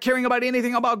not caring about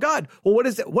anything about God. Well, what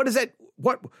is it?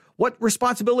 What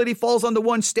responsibility falls on the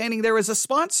one standing there as a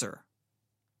sponsor?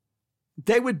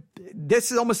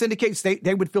 This almost indicates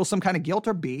they would feel some kind of guilt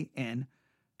or be in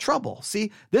trouble.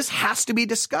 See, this has to be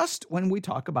discussed when we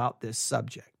talk about this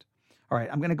subject. All right,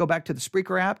 I'm going to go back to the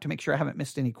Spreaker app to make sure I haven't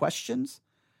missed any questions.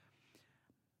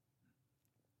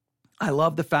 I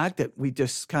love the fact that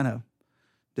this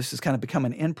has kind of become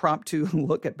an impromptu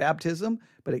look at baptism,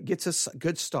 but it gets us a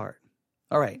good start.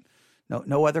 All right,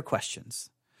 no other questions.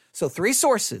 So 3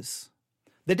 sources: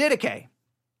 the Didache,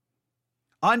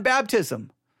 On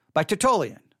Baptism by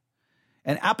Tertullian,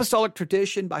 and Apostolic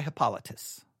Tradition by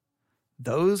Hippolytus.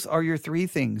 Those are your 3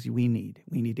 things we need.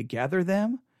 We need to gather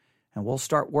them, and we'll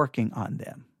start working on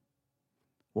them.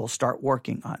 We'll start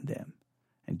working on them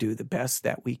and do the best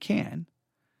that we can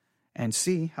and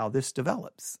see how this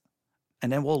develops.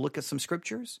 And then we'll look at some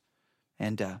scriptures,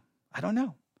 and I don't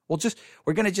know.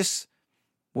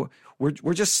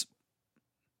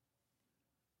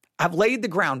 I've laid the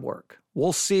groundwork.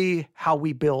 We'll see how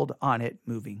we build on it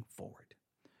moving forward.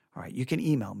 All right, you can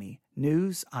email me,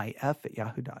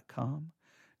 newsif@yahoo.com,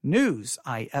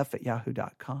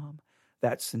 newsif@yahoo.com.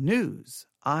 That's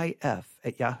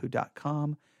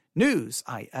newsif@yahoo.com,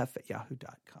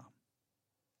 newsif@yahoo.com.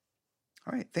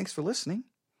 All right, thanks for listening.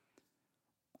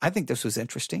 I think this was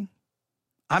interesting.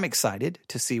 I'm excited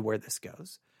to see where this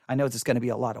goes. I know it's going to be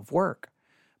a lot of work,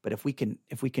 but if we can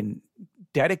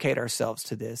dedicate ourselves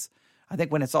to this, I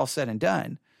think when it's all said and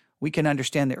done, we can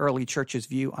understand the early church's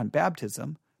view on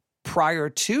baptism prior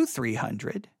to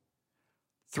 300.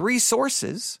 3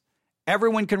 sources.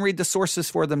 Everyone can read the sources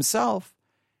for themselves.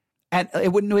 And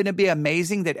wouldn't it be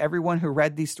amazing that everyone who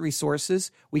read these 3 sources,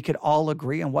 we could all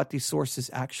agree on what these sources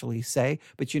actually say?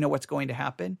 But you know what's going to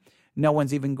happen? No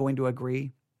one's even going to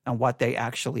agree on what they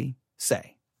actually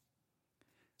say.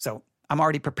 So I'm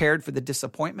already prepared for the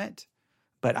disappointment,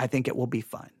 but I think it will be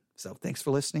fun. So thanks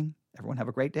for listening. Everyone have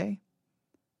a great day.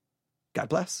 God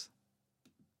bless.